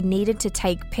that he needed to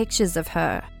take pictures of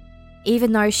her.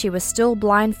 Even though she was still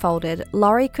blindfolded,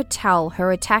 Laurie could tell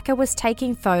her attacker was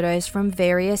taking photos from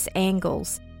various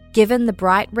angles. Given the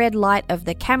bright red light of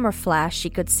the camera flash, she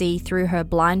could see through her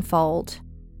blindfold.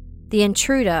 The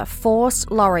intruder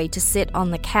forced Laurie to sit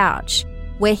on the couch,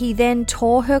 where he then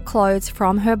tore her clothes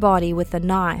from her body with a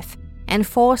knife and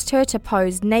forced her to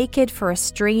pose naked for a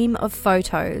stream of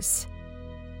photos.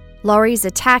 Laurie's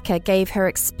attacker gave her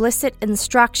explicit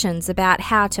instructions about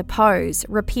how to pose,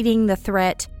 repeating the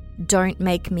threat, "Don't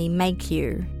make me make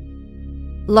you."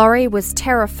 Laurie was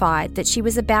terrified that she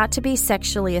was about to be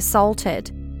sexually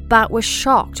assaulted, but was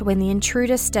shocked when the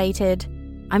intruder stated,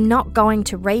 "I'm not going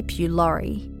to rape you,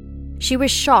 Laurie." She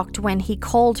was shocked when he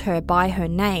called her by her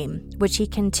name, which he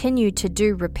continued to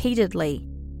do repeatedly.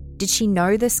 Did she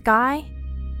know this guy?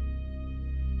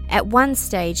 At one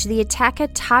stage, the attacker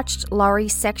touched Laurie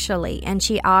sexually and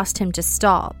she asked him to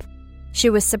stop. She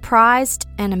was surprised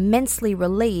and immensely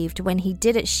relieved when he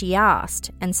did as she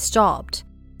asked and stopped,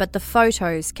 but the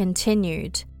photos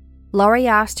continued. Laurie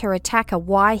asked her attacker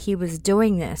why he was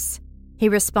doing this. He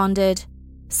responded,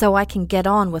 "So I can get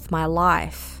on with my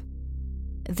life."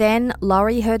 Then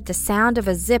Laurie heard the sound of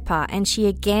a zipper and she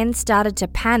again started to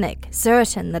panic,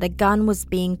 certain that a gun was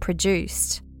being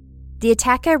produced. The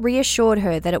attacker reassured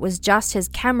her that it was just his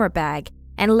camera bag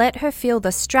and let her feel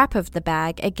the strap of the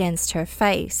bag against her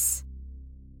face.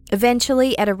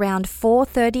 Eventually, at around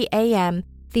 4:30 a.m.,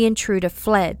 the intruder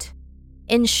fled.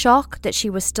 In shock that she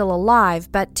was still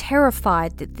alive but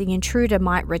terrified that the intruder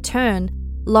might return,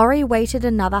 Laurie waited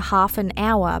another half an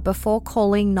hour before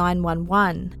calling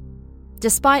 911.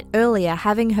 Despite earlier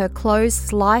having her clothes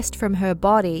sliced from her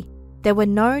body, there were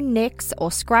no nicks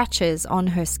or scratches on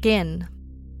her skin.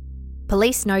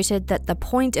 Police noted that the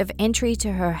point of entry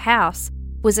to her house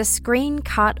was a screen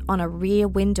cut on a rear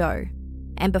window,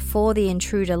 and before the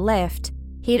intruder left,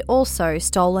 he had also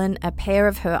stolen a pair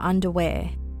of her underwear.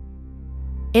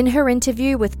 In her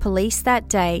interview with police that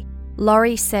day,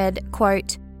 Laurie said,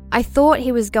 quote, "I thought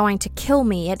he was going to kill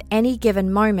me at any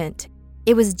given moment.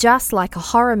 It was just like a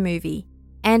horror movie,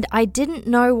 and I didn't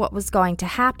know what was going to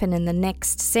happen in the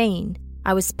next scene.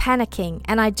 I was panicking,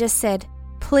 and I just said,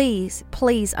 'Please,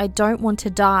 please, I don't want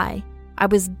to die.' I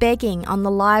was begging on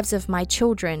the lives of my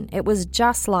children. It was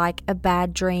just like a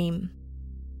bad dream."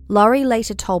 Laurie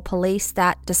later told police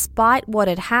that despite what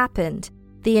had happened,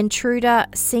 the intruder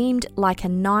seemed like a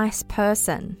nice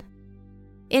person.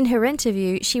 In her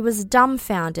interview, she was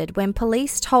dumbfounded when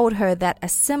police told her that a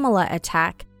similar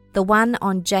attack, the one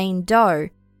on Jane Doe,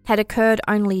 had occurred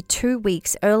only 2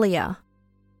 weeks earlier.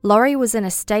 Laurie was in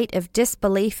a state of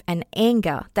disbelief and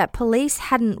anger that police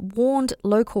hadn't warned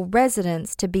local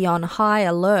residents to be on high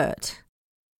alert.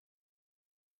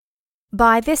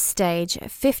 By this stage,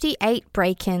 58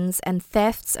 break-ins and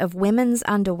thefts of women's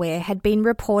underwear had been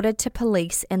reported to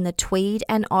police in the Tweed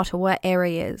and Ottawa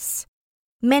areas.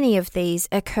 Many of these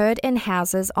occurred in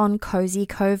houses on Cozy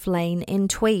Cove Lane in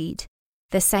Tweed,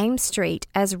 the same street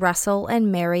as Russell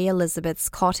and Mary Elizabeth's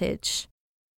cottage.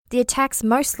 The attacks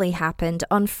mostly happened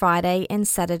on Friday and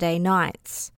Saturday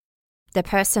nights. The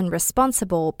person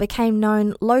responsible became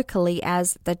known locally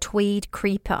as the Tweed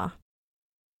Creeper.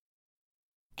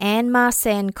 Anne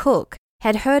Marsanne Cook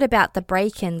had heard about the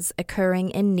break-ins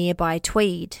occurring in nearby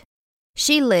Tweed.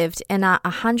 She lived in a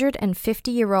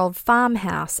 150-year-old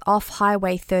farmhouse off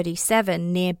Highway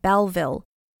 37 near Belleville,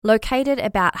 located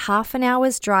about half an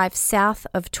hour's drive south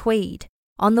of Tweed,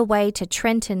 on the way to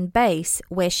Trenton Base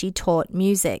where she taught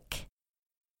music.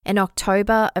 In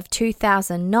October of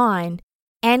 2009,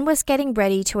 Anne was getting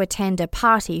ready to attend a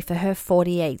party for her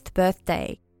 48th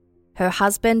birthday. Her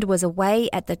husband was away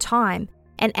at the time,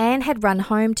 and Anne had run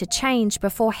home to change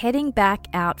before heading back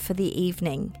out for the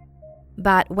evening.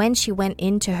 But when she went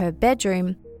into her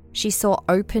bedroom, she saw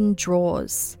open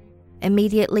drawers.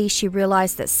 Immediately, she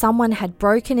realized that someone had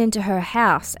broken into her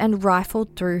house and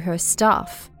rifled through her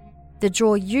stuff. The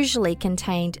drawer usually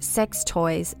contained sex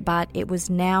toys, but it was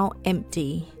now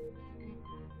empty.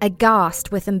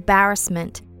 Aghast with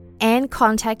embarrassment, Anne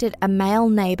contacted a male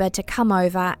neighbour to come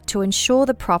over to ensure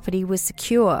the property was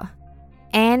secure.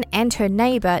 Anne and her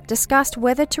neighbour discussed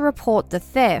whether to report the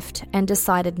theft and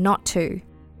decided not to.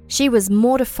 She was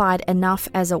mortified enough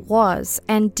as it was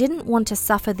and didn't want to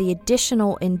suffer the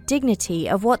additional indignity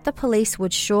of what the police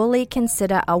would surely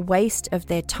consider a waste of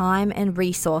their time and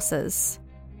resources.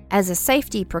 As a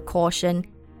safety precaution,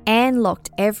 Anne locked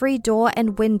every door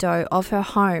and window of her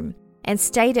home and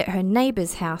stayed at her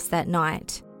neighbour's house that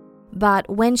night. But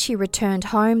when she returned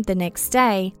home the next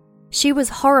day, she was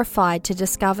horrified to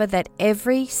discover that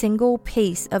every single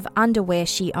piece of underwear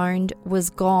she owned was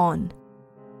gone.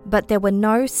 But there were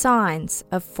no signs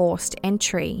of forced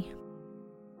entry.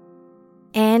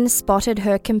 Anne spotted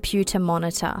her computer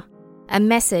monitor. A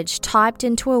message typed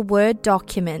into a Word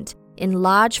document in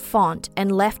large font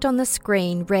and left on the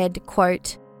screen read,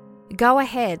 quote, "Go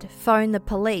ahead, phone the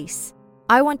police.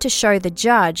 I want to show the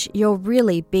judge your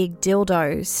really big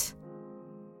dildos."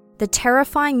 The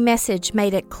terrifying message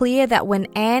made it clear that when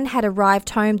Anne had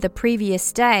arrived home the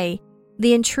previous day,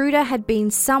 the intruder had been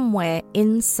somewhere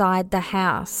inside the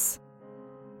house.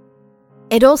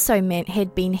 It also meant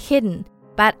he'd been hidden,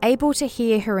 but able to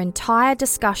hear her entire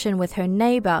discussion with her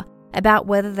neighbour about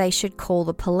whether they should call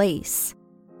the police.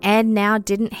 Anne now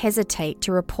didn't hesitate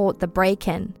to report the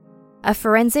break-in. A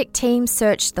forensic team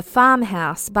searched the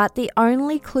farmhouse, but the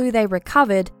only clue they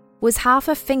recovered was half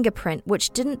a fingerprint which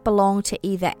didn't belong to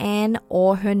either Anne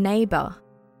or her neighbour.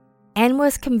 Anne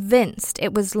was convinced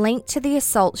it was linked to the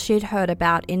assault she'd heard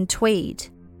about in Tweed.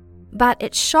 But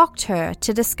it shocked her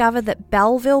to discover that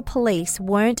Belleville police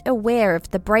weren't aware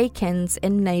of the break-ins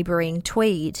in neighbouring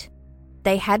Tweed.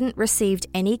 They hadn't received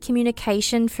any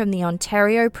communication from the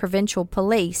Ontario Provincial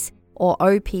Police, or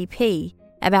OPP,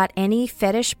 about any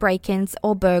fetish break-ins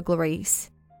or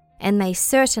burglaries. And they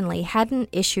certainly hadn't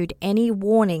issued any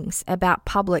warnings about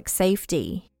public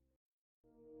safety.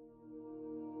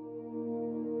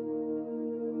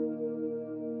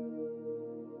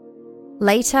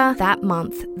 Later that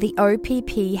month, the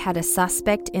OPP had a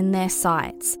suspect in their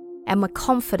sights and were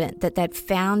confident that they'd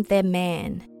found their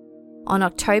man. On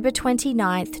October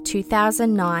 29,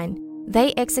 2009,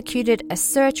 they executed a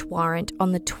search warrant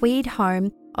on the Tweed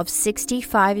home of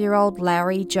 65-year-old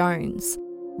Larry Jones,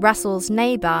 Russell's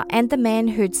neighbour and the man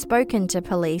who'd spoken to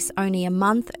police only a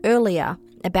month earlier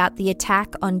about the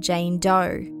attack on Jane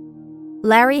Doe.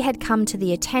 Larry had come to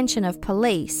the attention of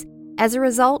police as a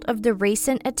result of the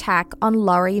recent attack on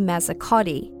Laurie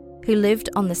Mazzicotti, who lived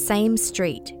on the same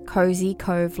street, Cozy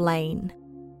Cove Lane.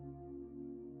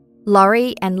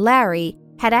 Laurie and Larry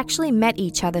had actually met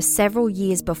each other several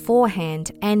years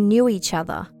beforehand and knew each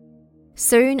other.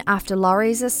 Soon after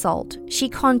Laurie's assault, she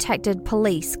contacted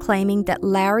police claiming that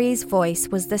Larry's voice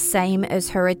was the same as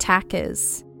her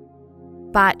attackers.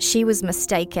 But she was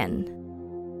mistaken.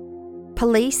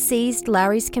 Police seized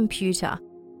Larry's computer,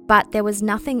 but there was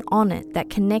nothing on it that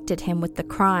connected him with the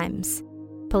crimes.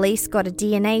 Police got a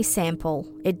DNA sample.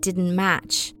 It didn't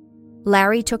match.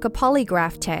 Larry took a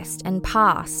polygraph test and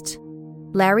passed.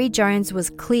 Larry Jones was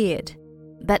cleared,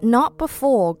 but not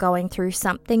before going through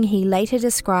something he later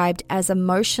described as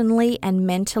emotionally and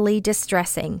mentally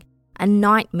distressing, a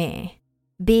nightmare,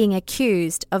 being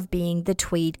accused of being the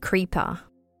Tweed Creeper.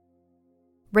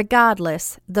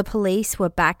 Regardless, the police were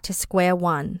back to square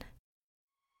one.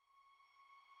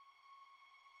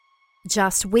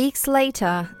 Just weeks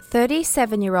later,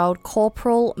 37-year-old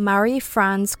Corporal Murray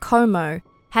Franz Como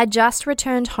had just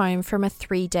returned home from a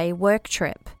 3-day work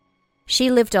trip. She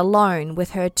lived alone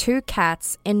with her 2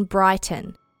 cats in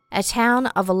Brighton, a town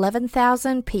of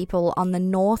 11,000 people on the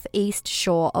northeast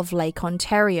shore of Lake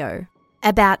Ontario,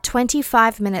 about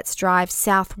 25 minutes drive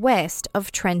southwest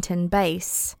of Trenton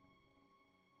Base.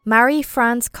 Murray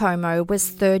Franz Como was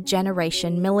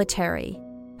 3rd-generation military.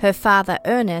 Her father,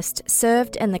 Ernest,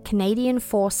 served in the Canadian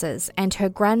Forces, and her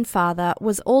grandfather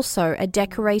was also a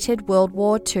decorated World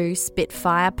War II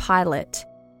Spitfire pilot.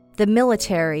 The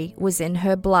military was in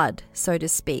her blood, so to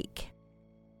speak.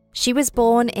 She was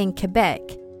born in Quebec,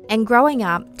 and growing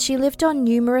up, she lived on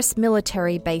numerous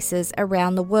military bases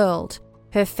around the world,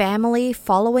 her family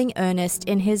following Ernest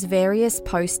in his various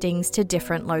postings to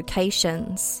different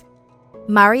locations.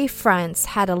 Murray Franz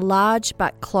had a large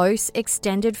but close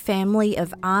extended family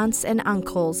of aunts and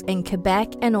uncles in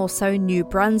Quebec and also New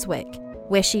Brunswick,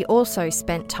 where she also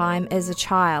spent time as a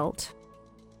child.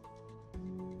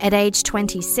 At age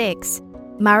 26,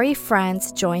 Murray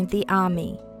Franz joined the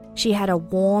army. She had a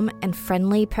warm and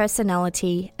friendly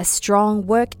personality, a strong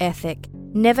work ethic,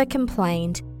 never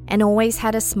complained, and always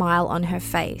had a smile on her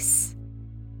face.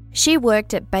 She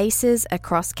worked at bases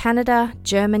across Canada,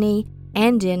 Germany,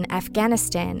 and in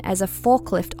Afghanistan as a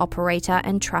forklift operator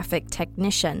and traffic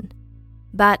technician.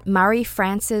 But Murray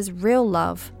Franz's real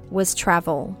love was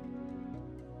travel.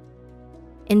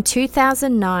 In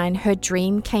 2009, her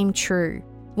dream came true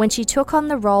when she took on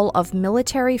the role of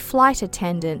military flight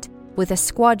attendant with a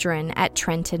squadron at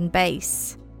Trenton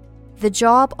Base. The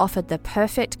job offered the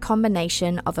perfect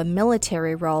combination of a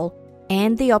military role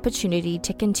and the opportunity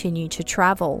to continue to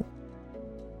travel.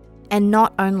 And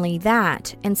not only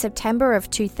that, in September of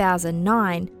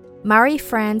 2009, Murray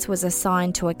Franz was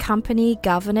assigned to accompany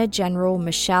Governor General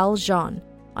Michel Jean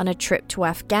on a trip to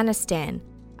Afghanistan,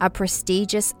 a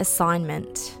prestigious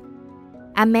assignment.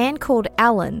 A man called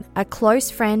Alan, a close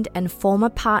friend and former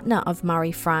partner of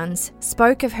Murray Franz,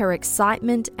 spoke of her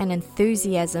excitement and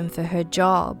enthusiasm for her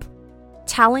job,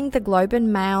 telling the Globe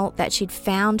and Mail that she'd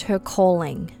found her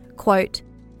calling. Quote,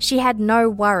 "She had no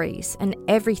worries and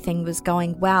everything was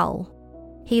going well."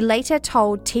 He later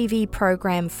told TV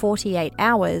program 48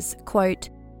 Hours, quote,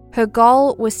 "Her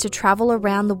goal was to travel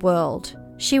around the world.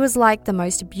 She was like the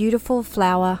most beautiful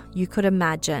flower you could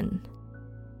imagine."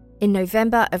 In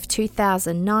November of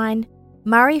 2009,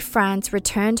 Murray Franz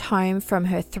returned home from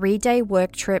her 3-day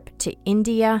work trip to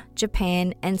India,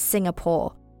 Japan, and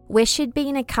Singapore, where she'd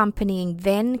been accompanying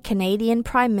then Canadian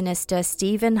Prime Minister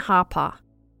Stephen Harper.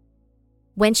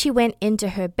 When she went into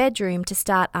her bedroom to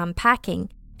start unpacking,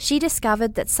 she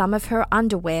discovered that some of her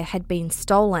underwear had been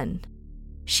stolen.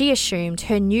 She assumed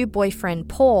her new boyfriend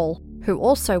Paul, who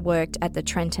also worked at the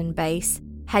Trenton Base,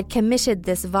 had committed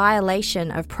this violation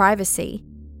of privacy,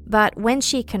 but when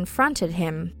she confronted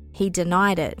him, he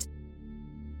denied it.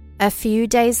 A few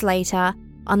days later,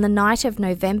 on the night of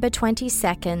November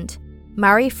 22nd,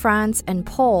 Murray Franz and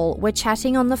Paul were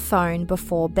chatting on the phone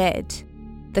before bed.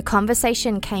 The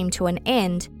conversation came to an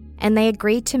end and they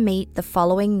agreed to meet the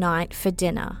following night for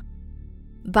dinner.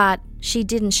 But she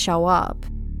didn't show up.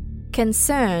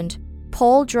 Concerned,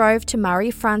 Paul drove to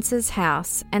Murray Franz's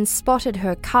house and spotted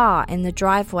her car in the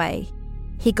driveway.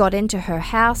 He got into her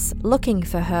house looking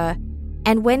for her,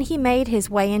 and when he made his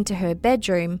way into her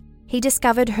bedroom, he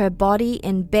discovered her body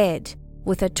in bed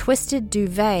with a twisted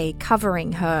duvet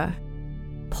covering her.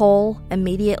 Paul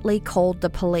immediately called the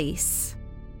police.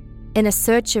 In a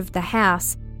search of the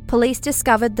house, police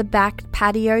discovered the back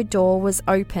patio door was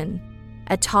open.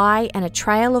 A tie and a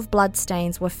trail of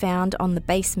bloodstains were found on the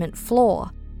basement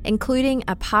floor, including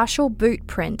a partial boot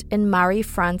print in Murray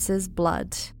France's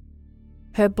blood.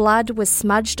 Her blood was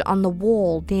smudged on the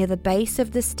wall near the base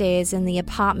of the stairs in the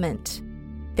apartment.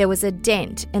 There was a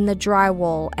dent in the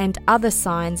drywall and other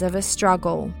signs of a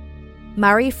struggle.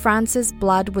 Murray France's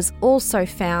blood was also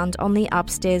found on the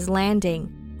upstairs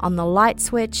landing, on the light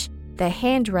switch, the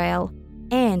handrail,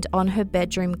 and on her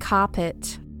bedroom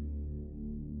carpet.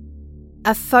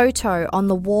 A photo on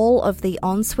the wall of the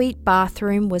ensuite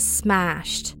bathroom was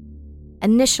smashed.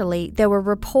 Initially, there were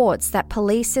reports that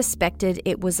police suspected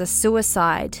it was a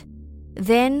suicide.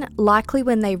 Then, likely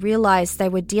when they realised they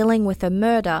were dealing with a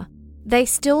murder, they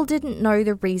still didn't know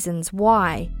the reasons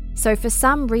why, so for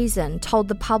some reason told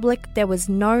the public there was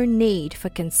no need for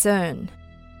concern.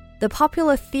 The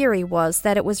popular theory was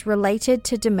that it was related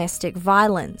to domestic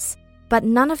violence, but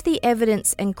none of the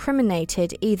evidence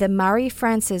incriminated either Murray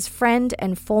France's friend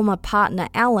and former partner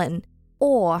Alan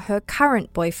or her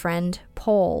current boyfriend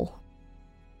Paul.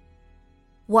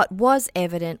 What was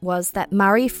evident was that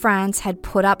Murray France had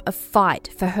put up a fight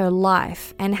for her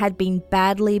life and had been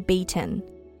badly beaten.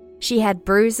 She had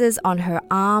bruises on her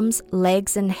arms,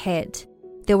 legs, and head.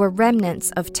 There were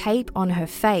remnants of tape on her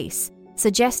face,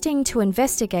 suggesting to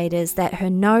investigators that her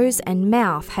nose and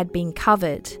mouth had been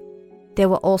covered. There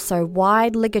were also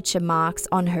wide ligature marks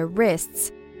on her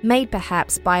wrists, made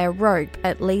perhaps by a rope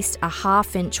at least a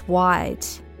half-inch wide.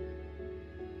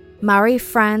 Murray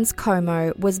France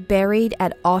Como was buried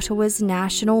at Ottawa's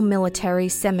National Military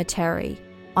Cemetery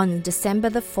on December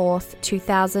 4th,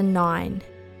 2009.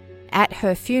 At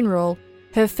her funeral,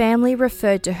 her family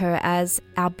referred to her as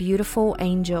our beautiful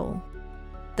angel.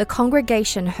 The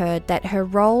congregation heard that her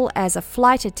role as a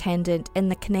flight attendant in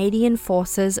the Canadian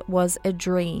Forces was a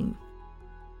dream.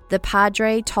 The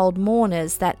Padre told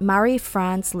mourners that Murray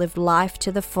France lived life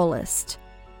to the fullest.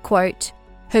 Quote,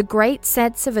 "Her great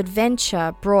sense of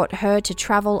adventure brought her to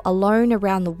travel alone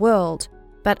around the world,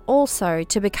 but also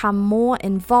to become more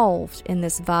involved in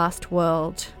this vast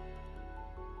world."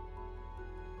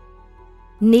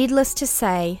 Needless to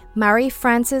say, Murray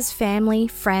France's family,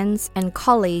 friends, and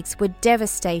colleagues were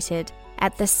devastated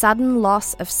at the sudden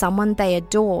loss of someone they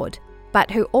adored, but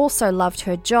who also loved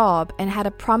her job and had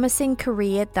a promising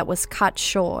career that was cut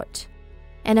short.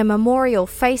 In a memorial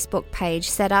Facebook page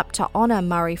set up to honour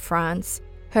Murray France,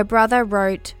 her brother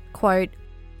wrote, quote,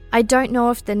 "I don't know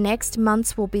if the next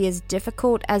months will be as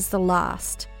difficult as the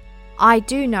last. I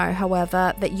do know,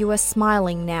 however, that you are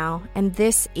smiling now, and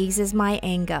this eases my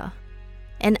anger."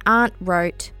 An aunt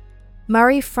wrote,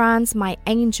 "Murray France, my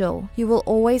angel, you will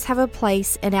always have a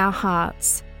place in our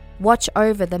hearts. Watch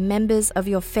over the members of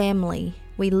your family.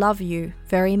 We love you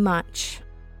very much."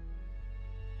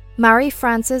 Murray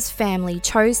France's family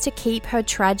chose to keep her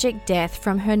tragic death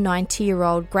from her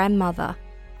 90-year-old grandmother,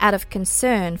 out of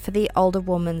concern for the older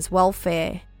woman's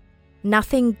welfare.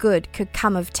 Nothing good could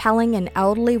come of telling an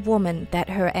elderly woman that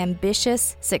her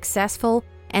ambitious, successful,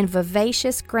 and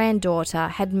vivacious granddaughter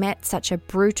had met such a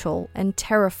brutal and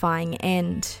terrifying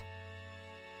end.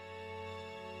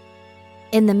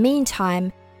 In the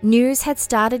meantime, news had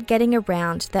started getting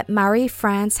around that Murray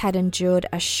France had endured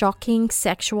a shocking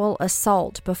sexual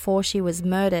assault before she was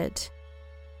murdered.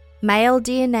 Male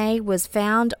DNA was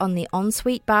found on the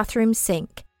ensuite bathroom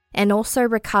sink and also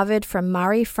recovered from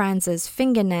Murray France's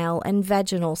fingernail and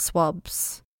vaginal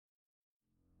swabs.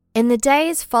 In the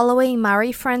days following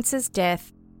Murray France's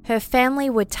death, her family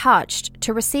were touched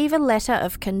to receive a letter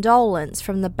of condolence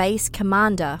from the base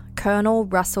commander, Colonel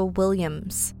Russell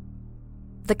Williams.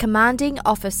 The commanding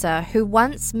officer, who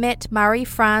once met Murray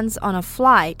France on a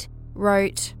flight,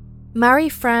 wrote, "Murray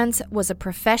France was a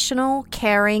professional,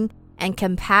 caring, and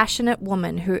compassionate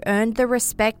woman who earned the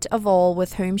respect of all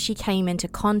with whom she came into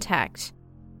contact.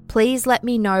 Please let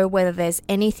me know whether there's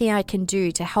anything I can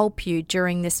do to help you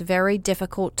during this very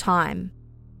difficult time.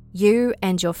 You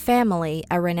and your family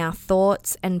are in our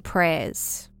thoughts and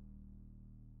prayers."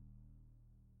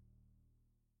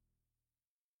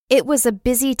 It was a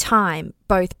busy time,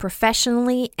 both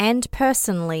professionally and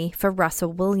personally, for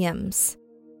Russell Williams.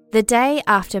 The day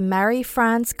after Murray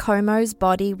France Como's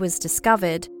body was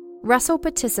discovered, Russell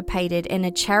participated in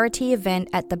a charity event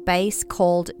at the base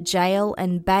called Jail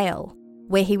and Bail,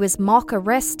 where he was mock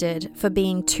arrested for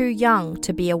being too young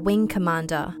to be a wing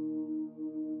commander.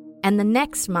 And the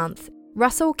next month,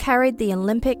 Russell carried the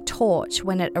Olympic torch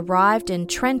when it arrived in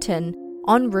Trenton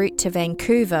en route to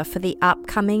Vancouver for the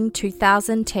upcoming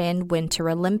 2010 Winter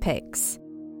Olympics.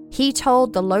 He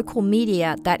told the local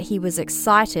media that he was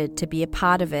excited to be a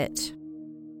part of it.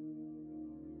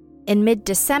 In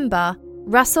mid-December,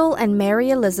 Russell and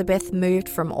Mary Elizabeth moved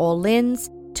from Orleans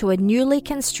to a newly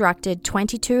constructed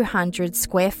 2,200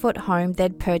 square foot home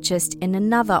they'd purchased in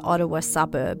another Ottawa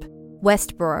suburb,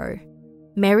 Westboro.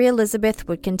 Mary Elizabeth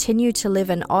would continue to live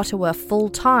in Ottawa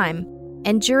full-time,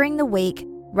 and during the week,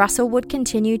 Russell would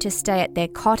continue to stay at their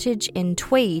cottage in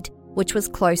Tweed, which was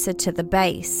closer to the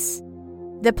base.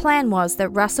 The plan was that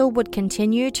Russell would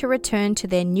continue to return to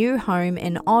their new home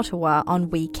in Ottawa on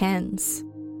weekends.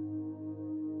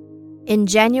 In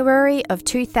January of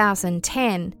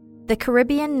 2010, the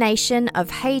Caribbean nation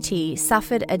of Haiti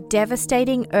suffered a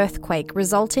devastating earthquake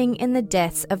resulting in the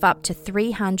deaths of up to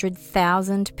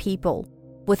 300,000 people,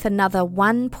 with another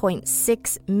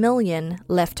 1.6 million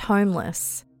left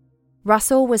homeless.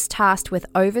 Russell was tasked with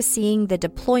overseeing the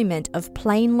deployment of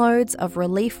plane loads of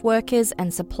relief workers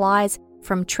and supplies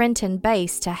from Trenton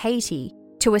Base to Haiti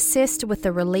to assist with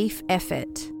the relief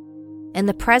effort. In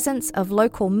the presence of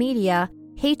local media,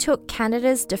 he took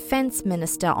Canada's Defence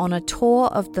Minister on a tour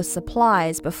of the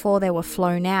supplies before they were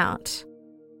flown out.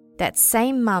 That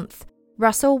same month,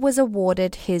 Russell was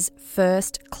awarded his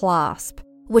first clasp,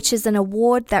 which is an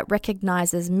award that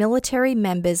recognises military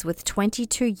members with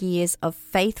 22 years of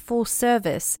faithful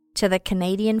service to the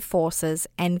Canadian Forces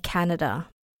and Canada.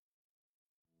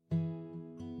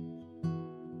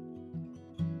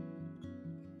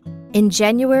 In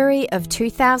January of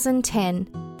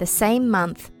 2010, the same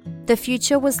month, the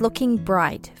future was looking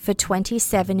bright for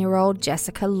 27-year-old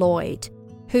Jessica Lloyd,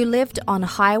 who lived on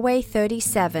Highway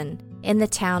 37 in the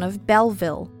town of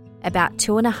Belleville, about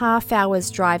 2.5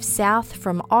 hours drive south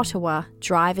from Ottawa,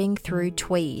 driving through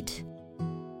Tweed.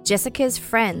 Jessica's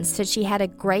friends said she had a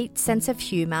great sense of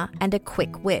humour and a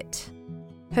quick wit.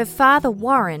 Her father,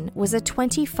 Warren, was a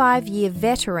 25-year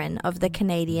veteran of the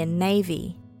Canadian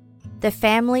Navy. The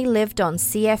family lived on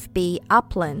CFB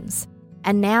Uplands,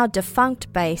 a now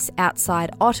defunct base outside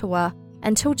Ottawa,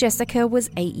 until Jessica was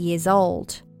 8 years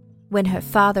old. When her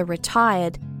father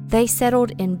retired, they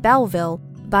settled in Belleville,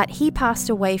 but he passed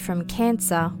away from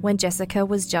cancer when Jessica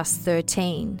was just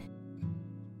 13.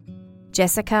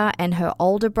 Jessica and her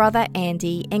older brother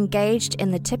Andy engaged in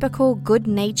the typical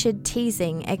good-natured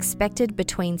teasing expected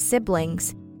between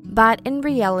siblings, but in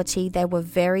reality they were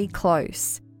very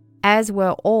close, as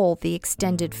were all the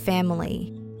extended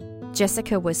family.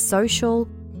 Jessica was social,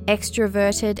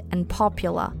 extroverted and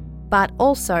popular, but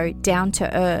also down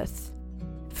to earth.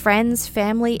 Friends,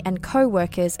 family and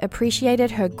co-workers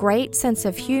appreciated her great sense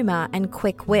of humour and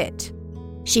quick wit.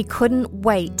 She couldn't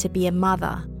wait to be a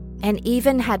mother, and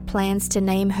even had plans to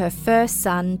name her first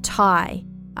son Ty,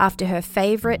 after her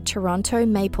favourite Toronto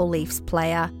Maple Leafs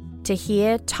player,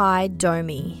 Tahir Ty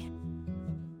Domi.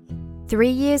 3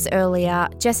 years earlier,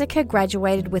 Jessica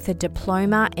graduated with a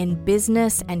diploma in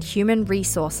Business and Human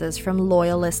Resources from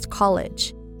Loyalist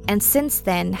College, and since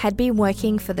then had been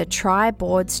working for the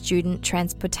Tri-Board Student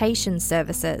Transportation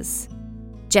Services.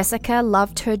 Jessica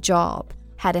loved her job,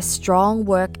 had a strong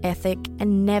work ethic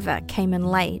and never came in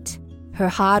late. Her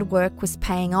hard work was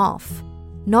paying off.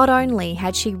 Not only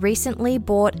had she recently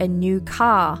bought a new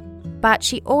car, but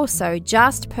she also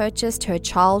just purchased her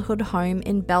childhood home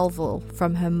in Belleville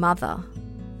from her mother.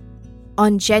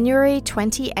 On January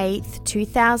 28,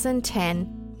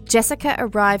 2010, Jessica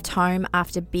arrived home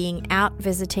after being out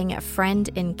visiting a friend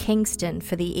in Kingston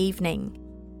for the evening.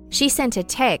 She sent a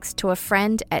text to a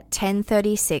friend at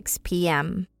 10:36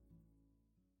 p.m.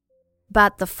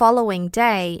 But the following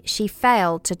day, she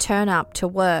failed to turn up to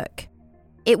work.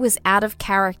 It was out of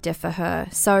character for her,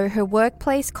 so her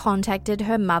workplace contacted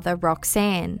her mother,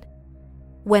 Roxanne.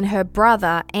 When her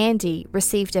brother, Andy,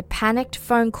 received a panicked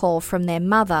phone call from their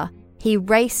mother, he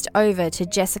raced over to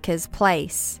Jessica's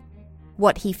place.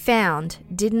 What he found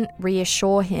didn't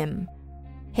reassure him.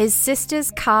 His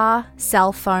sister's car,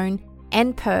 cell phone,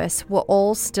 and purse were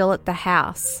all still at the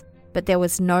house, but there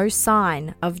was no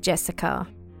sign of Jessica.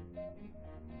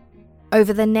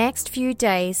 Over the next few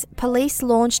days, police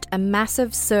launched a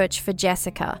massive search for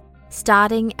Jessica,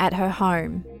 starting at her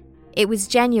home. It was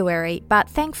January, but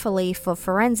thankfully for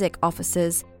forensic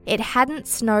officers, it hadn't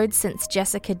snowed since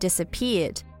Jessica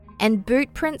disappeared, and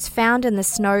boot prints found in the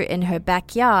snow in her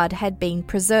backyard had been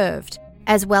preserved,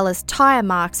 as well as tyre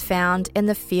marks found in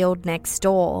the field next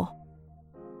door.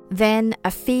 Then,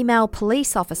 a female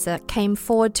police officer came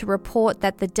forward to report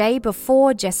that the day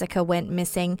before Jessica went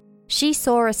missing, she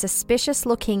saw a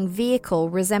suspicious-looking vehicle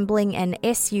resembling an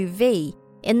SUV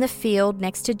in the field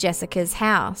next to Jessica's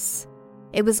house.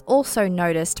 It was also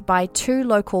noticed by 2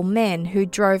 local men who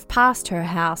drove past her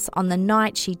house on the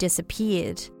night she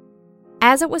disappeared.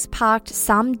 As it was parked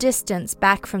some distance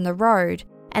back from the road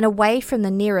and away from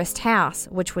the nearest house,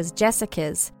 which was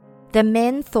Jessica's, the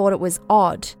men thought it was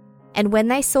odd. and when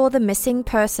they saw the missing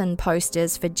person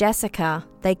posters for Jessica,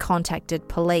 they contacted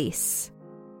police.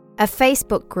 A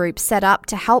Facebook group set up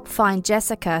to help find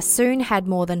Jessica soon had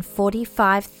more than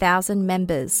 45,000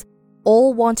 members,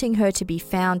 all wanting her to be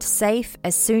found safe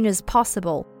as soon as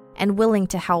possible and willing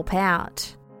to help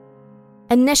out.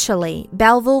 Initially,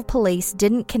 Belleville police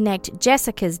didn't connect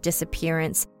Jessica's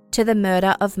disappearance to the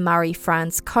murder of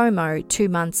Marie-France Como 2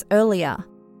 months earlier.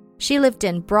 She lived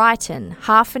in Brighton,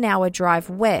 half an hour drive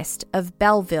west of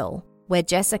Belleville, where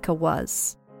Jessica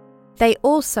was. They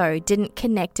also didn't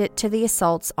connect it to the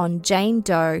assaults on Jane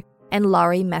Doe and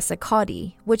Laurie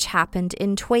Massacoti, which happened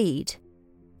in Tweed.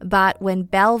 But when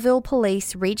Belleville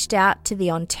police reached out to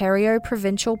the Ontario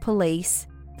Provincial Police,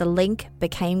 the link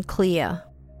became clear.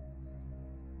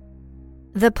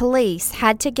 The police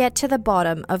had to get to the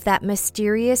bottom of that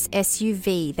mysterious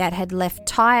SUV that had left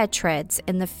tyre treads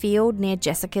in the field near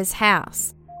Jessica's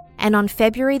house, and on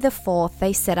February the 4th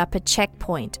they set up a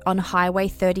checkpoint on Highway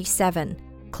 37,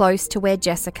 close to where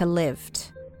Jessica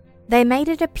lived. They made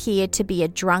it appear to be a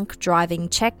drunk driving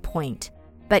checkpoint,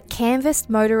 but canvassed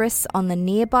motorists on the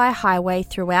nearby highway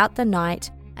throughout the night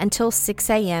until 6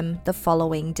 a.m. the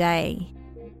following day.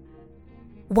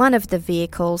 One of the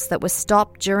vehicles that was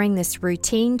stopped during this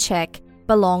routine check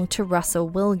belonged to Russell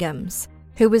Williams,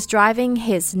 who was driving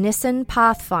his Nissan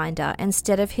Pathfinder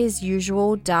instead of his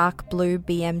usual dark blue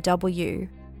BMW.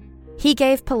 He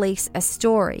gave police a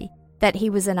story that he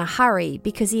was in a hurry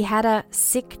because he had a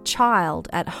sick child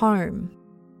at home.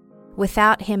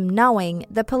 Without him knowing,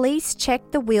 the police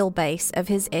checked the wheelbase of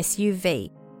his SUV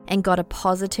and got a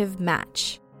positive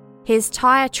match. His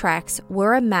tyre tracks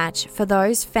were a match for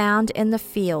those found in the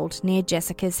field near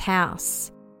Jessica's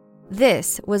house.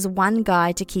 This was one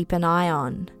guy to keep an eye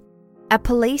on. A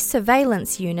police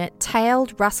surveillance unit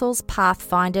tailed Russell's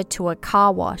Pathfinder to a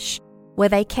car wash, where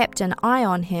they kept an eye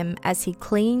on him as he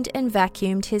cleaned and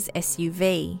vacuumed his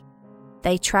SUV.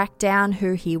 They tracked down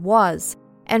who he was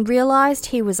and realised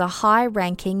he was a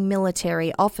high-ranking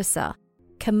military officer,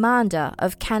 commander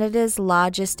of Canada's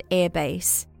largest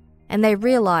airbase, and they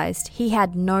realised he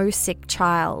had no sick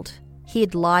child. He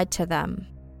had lied to them.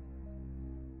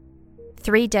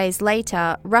 3 days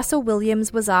later, Russell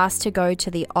Williams was asked to go to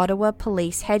the Ottawa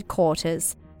Police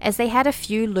Headquarters as they had a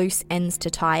few loose ends to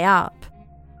tie up.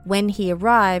 When he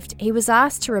arrived, he was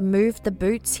asked to remove the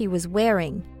boots he was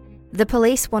wearing. The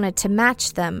police wanted to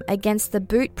match them against the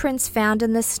boot prints found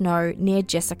in the snow near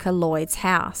Jessica Lloyd's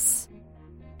house.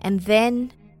 And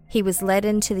then he was led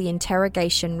into the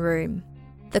interrogation room.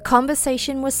 The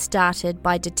conversation was started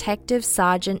by Detective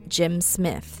Sergeant Jim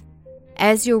Smith.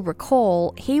 As you'll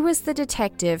recall, he was the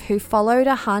detective who followed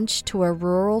a hunch to a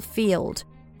rural field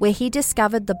where he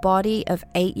discovered the body of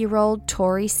 8-year-old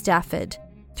Tori Stafford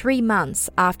 3 months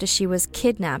after she was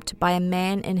kidnapped by a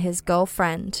man and his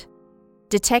girlfriend.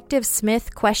 Detective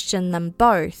Smith questioned them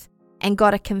both and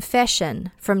got a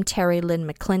confession from Terry Lynn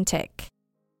McClintock.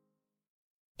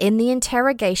 In the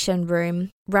interrogation room,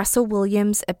 Russell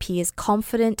Williams appears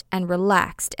confident and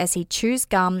relaxed as he chews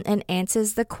gum and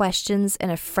answers the questions in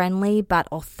a friendly but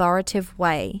authoritative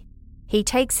way. He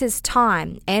takes his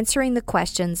time answering the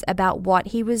questions about what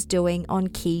he was doing on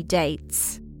key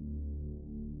dates.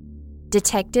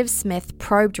 Detective Smith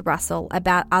probed Russell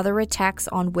about other attacks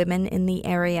on women in the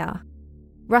area.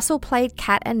 Russell played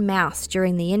cat and mouse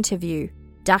during the interview,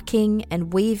 ducking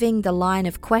and weaving the line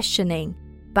of questioning,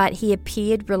 but he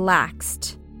appeared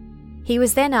relaxed. He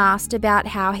was then asked about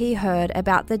how he heard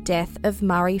about the death of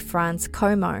Marie-France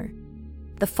Como.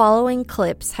 The following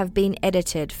clips have been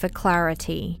edited for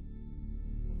clarity.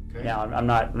 Now, I'm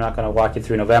not going to walk you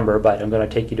through November, but I'm going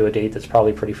to take you to a date that's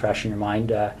probably pretty fresh in your mind,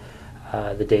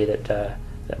 the day that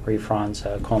Marie-France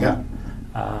Como. Yeah.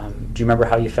 Do you remember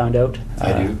how you found out?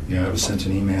 I do. Yeah, I was sent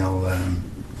an email.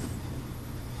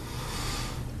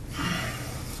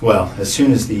 Well, as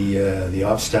soon as the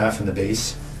ops staff and the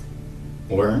base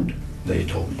learned, they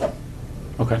told me.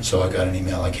 Okay. So I got an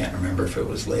email. I can't remember if it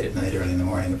was late at night, early in the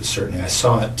morning. It was certainly, I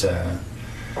saw it,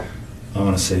 I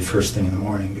want to say first thing in the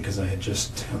morning because I had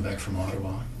just come back from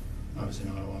Ottawa. I was in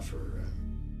Ottawa for...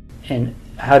 And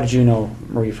how did you know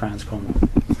Marie-France Como?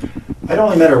 I'd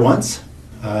only met her once.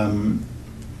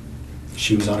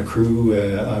 She was on a crew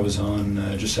I was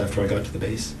on just after I got to the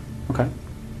base. Okay.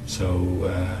 So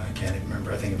I can't even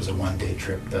remember. I think it was a one-day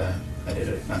trip. I did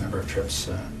a number of trips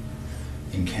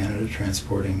in Canada,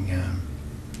 transporting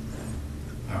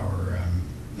our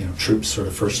troops, sort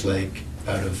of first leg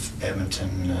out of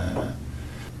Edmonton.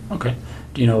 Okay.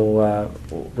 Do you know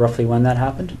roughly when that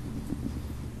happened?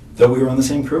 That we were on the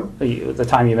same crew? The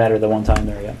time you met her, the one time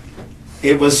there, yeah.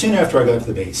 It was soon after I got to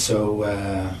the base. So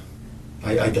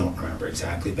I don't remember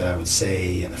exactly, but I would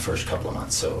say in the first couple of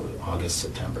months, so August,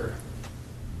 September.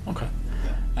 Okay.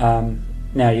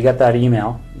 Now, you got that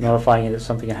email notifying you that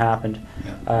something had happened.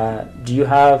 Yeah. Do you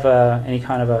have any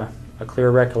kind of a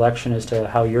clear recollection as to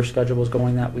how your schedule was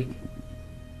going that week?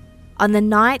 On the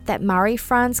night that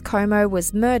Marie-France Comeau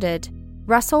was murdered,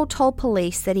 Russell told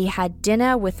police that he had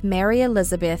dinner with Mary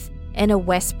Elizabeth in a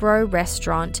Westboro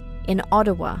restaurant in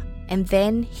Ottawa, and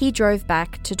then he drove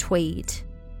back to Tweed.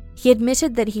 He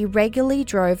admitted that he regularly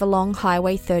drove along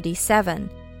Highway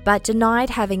 37, but denied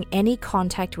having any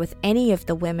contact with any of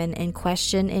the women in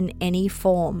question in any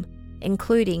form,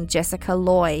 including Jessica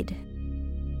Lloyd.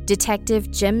 Detective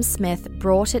Jim Smith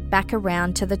brought it back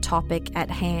around to the topic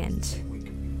at hand.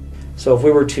 So if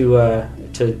we were to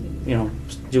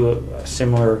do a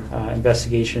similar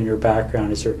investigation in your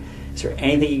background, is there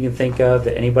anything you can think of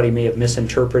that anybody may have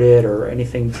misinterpreted, or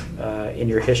anything in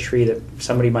your history that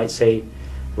somebody might say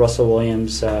Russell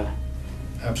Williams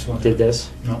Absolutely did this?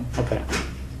 No. Okay.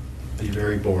 It'll be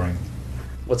very boring.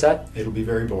 What's that? It'll be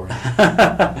very boring.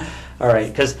 All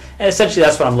right, because essentially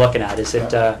that's what I'm looking at. Is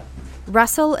it?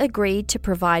 Russell agreed to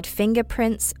provide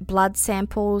fingerprints, blood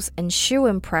samples, and shoe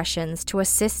impressions to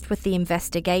assist with the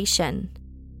investigation.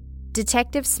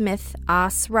 Detective Smith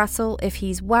asks Russell if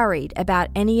he's worried about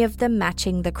any of them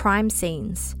matching the crime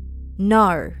scenes.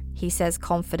 No, he says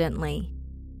confidently.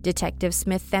 Detective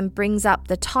Smith then brings up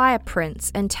the tyre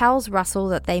prints and tells Russell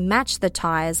that they match the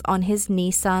tyres on his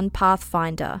Nissan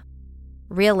Pathfinder.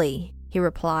 Really, he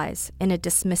replies in a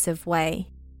dismissive way.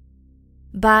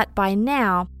 But by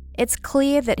now, it's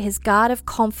clear that his guard of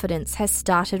confidence has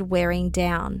started wearing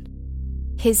down.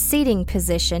 His seating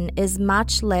position is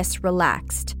much less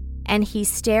relaxed, and he's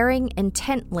staring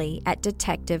intently at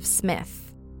Detective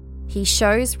Smith. He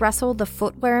shows Russell the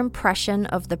footwear impression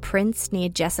of the prints near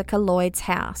Jessica Lloyd's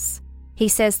house. He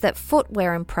says that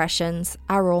footwear impressions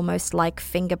are almost like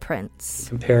fingerprints.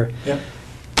 Compare. Yeah.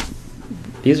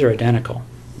 These are identical.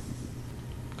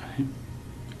 Okay.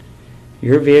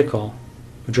 Your vehicle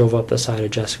drove up the side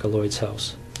of Jessica Lloyd's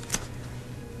house.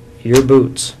 Your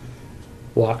boots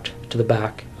walked to the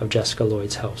back of Jessica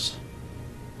Lloyd's house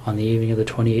on the evening of the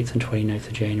 28th and 29th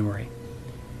of January.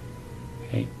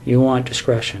 Okay. You want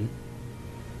discretion.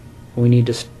 We need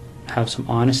to have some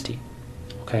honesty,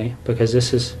 okay? Because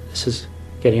this is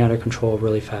getting out of control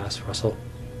really fast, Russell.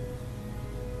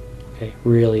 Okay,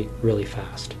 really, really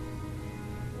fast.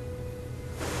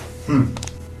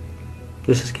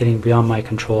 This is getting beyond my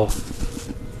control.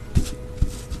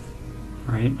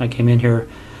 All right, I came in here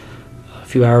a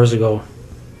few hours ago,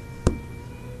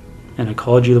 and I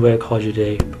called you the way I called you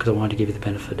today because I wanted to give you the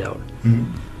benefit of the doubt.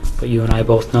 Mm-hmm. But you and I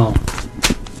both know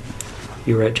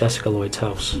you were at Jessica Lloyd's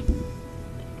house,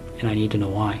 and I need to know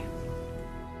why.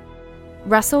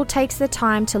 Russell takes the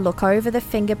time to look over the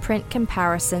fingerprint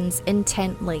comparisons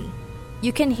intently.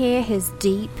 You can hear his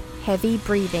deep, heavy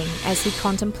breathing as he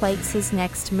contemplates his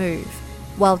next move,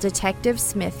 while Detective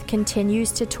Smith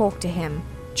continues to talk to him,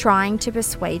 trying to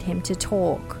persuade him to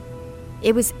talk.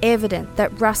 It was evident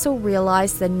that Russell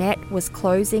realized the net was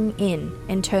closing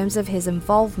in terms of his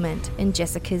involvement in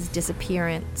Jessica's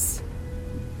disappearance.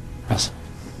 Russ,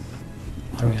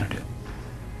 what are we going to do?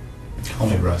 Call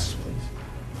me Russ, please.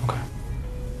 Okay.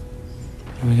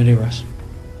 What are we going to do, Russ?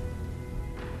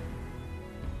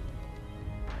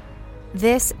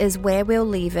 This is where we'll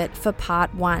leave it for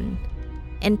part 1.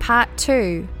 In part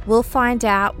 2, we'll find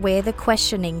out where the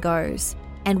questioning goes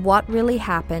and what really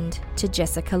happened to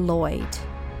Jessica Lloyd.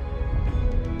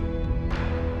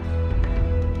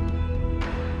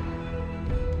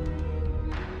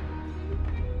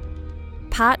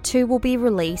 Part 2 will be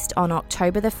released on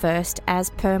October the 1st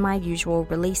as per my usual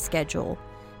release schedule.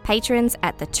 Patrons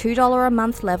at the $2 a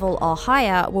month level or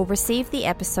higher will receive the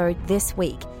episode this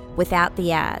week without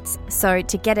the ads. So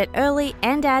to get it early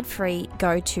and ad-free,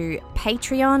 go to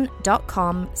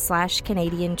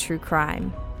patreon.com/Canadian True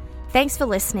Crime. Thanks for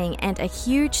listening, and a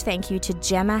huge thank you to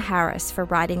Gemma Harris for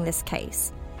writing this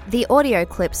case. The audio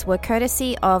clips were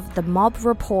courtesy of the Mob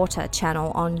Reporter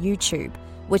channel on YouTube,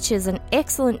 which is an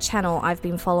excellent channel I've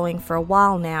been following for a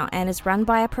while now and is run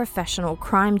by a professional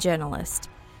crime journalist.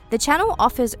 The channel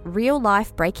offers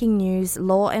real-life breaking news,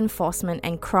 law enforcement,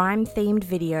 and crime-themed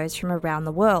videos from around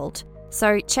the world,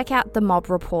 so check out the Mob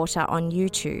Reporter on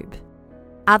YouTube.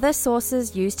 Other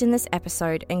sources used in this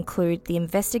episode include the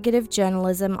investigative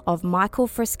journalism of Michael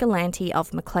Friscolanti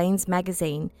of Maclean's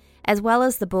Magazine, as well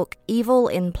as the book Evil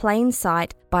in Plain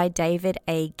Sight by David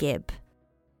A. Gibb.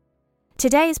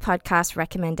 Today's podcast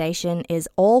recommendation is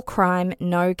All Crime,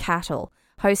 No Cattle,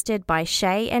 hosted by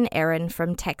Shay and Erin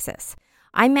from Texas.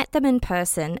 I met them in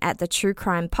person at the True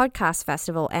Crime Podcast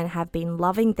Festival and have been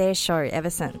loving their show ever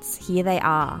since. Here they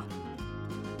are.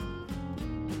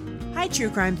 Hi, True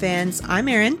Crime fans. I'm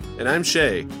Erin. And I'm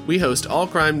Shay. We host All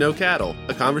Crime No Cattle,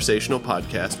 a conversational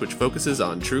podcast which focuses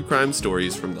on true crime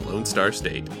stories from the Lone Star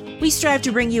State. We strive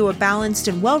to bring you a balanced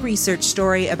and well-researched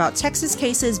story about Texas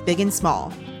cases big and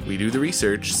small. We do the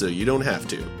research so you don't have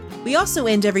to. We also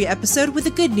end every episode with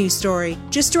a good news story,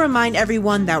 just to remind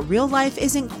everyone that real life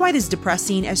isn't quite as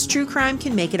depressing as true crime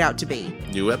can make it out to be.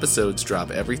 New episodes drop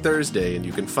every Thursday, and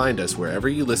you can find us wherever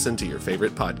you listen to your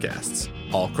favorite podcasts.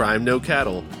 All Crime No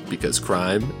Cattle, because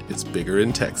crime is bigger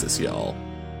in Texas, y'all.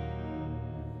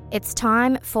 It's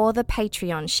time for the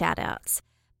Patreon shoutouts.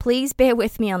 Please bear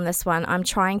with me on this one. I'm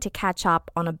trying to catch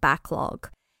up on a backlog.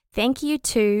 Thank you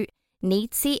to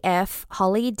Neetsy F,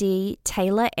 Holly D,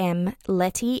 Taylor M,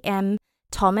 Letty M,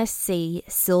 Thomas C,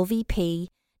 Sylvie P,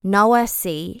 Noah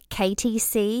C, Katie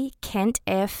C, Kent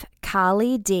F,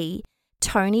 Carly D,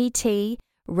 Tony T,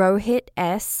 Rohit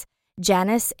S,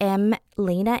 Janice M,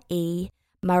 Lena E,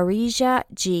 Marija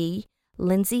G,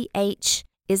 Lindsay H,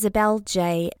 Isabel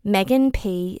J, Megan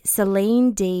P,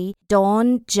 Celine D,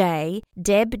 Dawn J,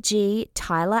 Deb G,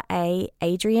 Tyler A,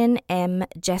 Adrian M,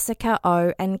 Jessica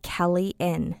O, and Kelly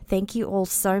N. Thank you all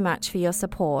so much for your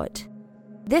support.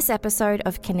 This episode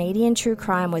of Canadian True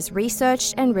Crime was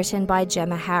researched and written by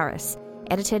Gemma Harris,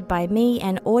 edited by me,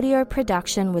 and audio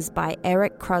production was by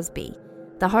Eric Crosby.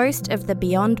 The host of the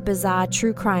Beyond Bizarre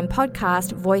True Crime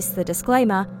podcast voiced the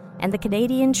disclaimer, and the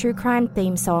Canadian True Crime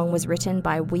theme song was written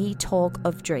by We Talk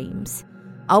of Dreams.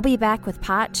 I'll be back with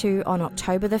part 2 on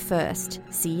October the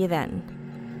 1st. See you then.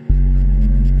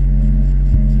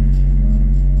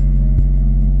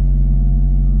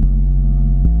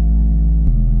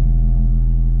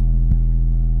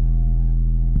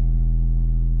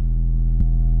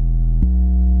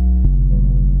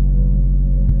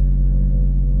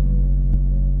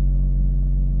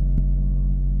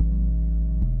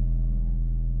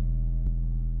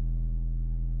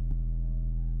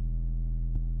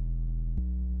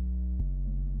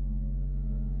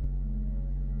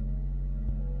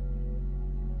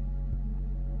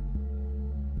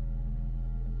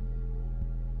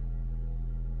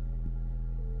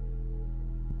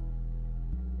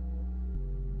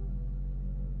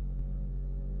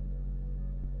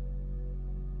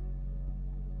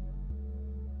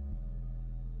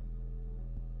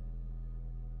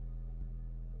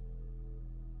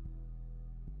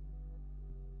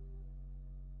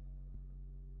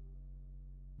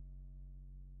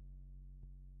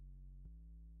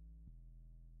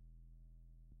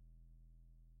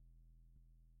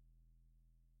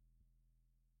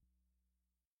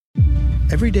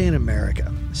 Every day in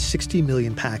America, 60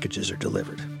 million packages are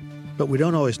delivered, but we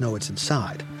don't always know what's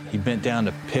inside. He bent down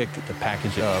to pick the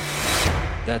package up.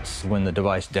 That's when the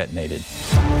device detonated.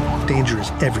 Danger is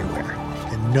everywhere,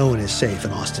 and no one is safe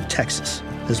in Austin, Texas,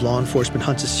 as law enforcement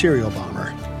hunts a serial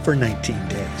bomber for 19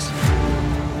 days.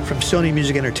 From Sony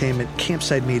Music Entertainment,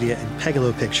 Campside Media, and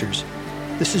Pegalo Pictures,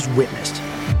 this is Witnessed.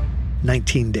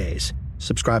 19 Days.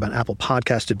 Subscribe on Apple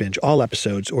Podcasts to binge all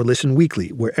episodes or listen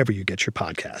weekly wherever you get your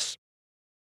podcasts.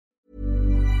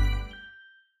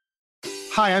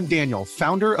 Hi, I'm Daniel,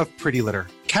 founder of Pretty Litter.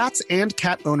 Cats and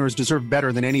cat owners deserve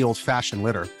better than any old-fashioned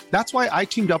litter. That's why I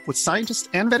teamed up with scientists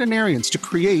and veterinarians to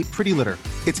create Pretty Litter.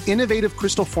 Its innovative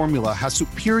crystal formula has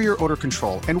superior odor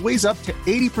control and weighs up to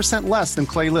 80% less than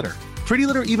clay litter. Pretty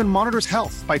Litter even monitors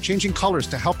health by changing colors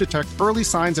to help detect early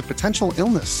signs of potential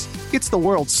illness. It's the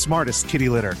world's smartest kitty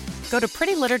litter. Go to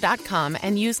prettylitter.com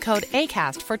and use code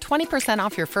ACAST for 20%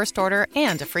 off your first order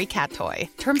and a free cat toy.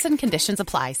 Terms and conditions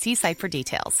apply. See site for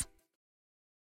details.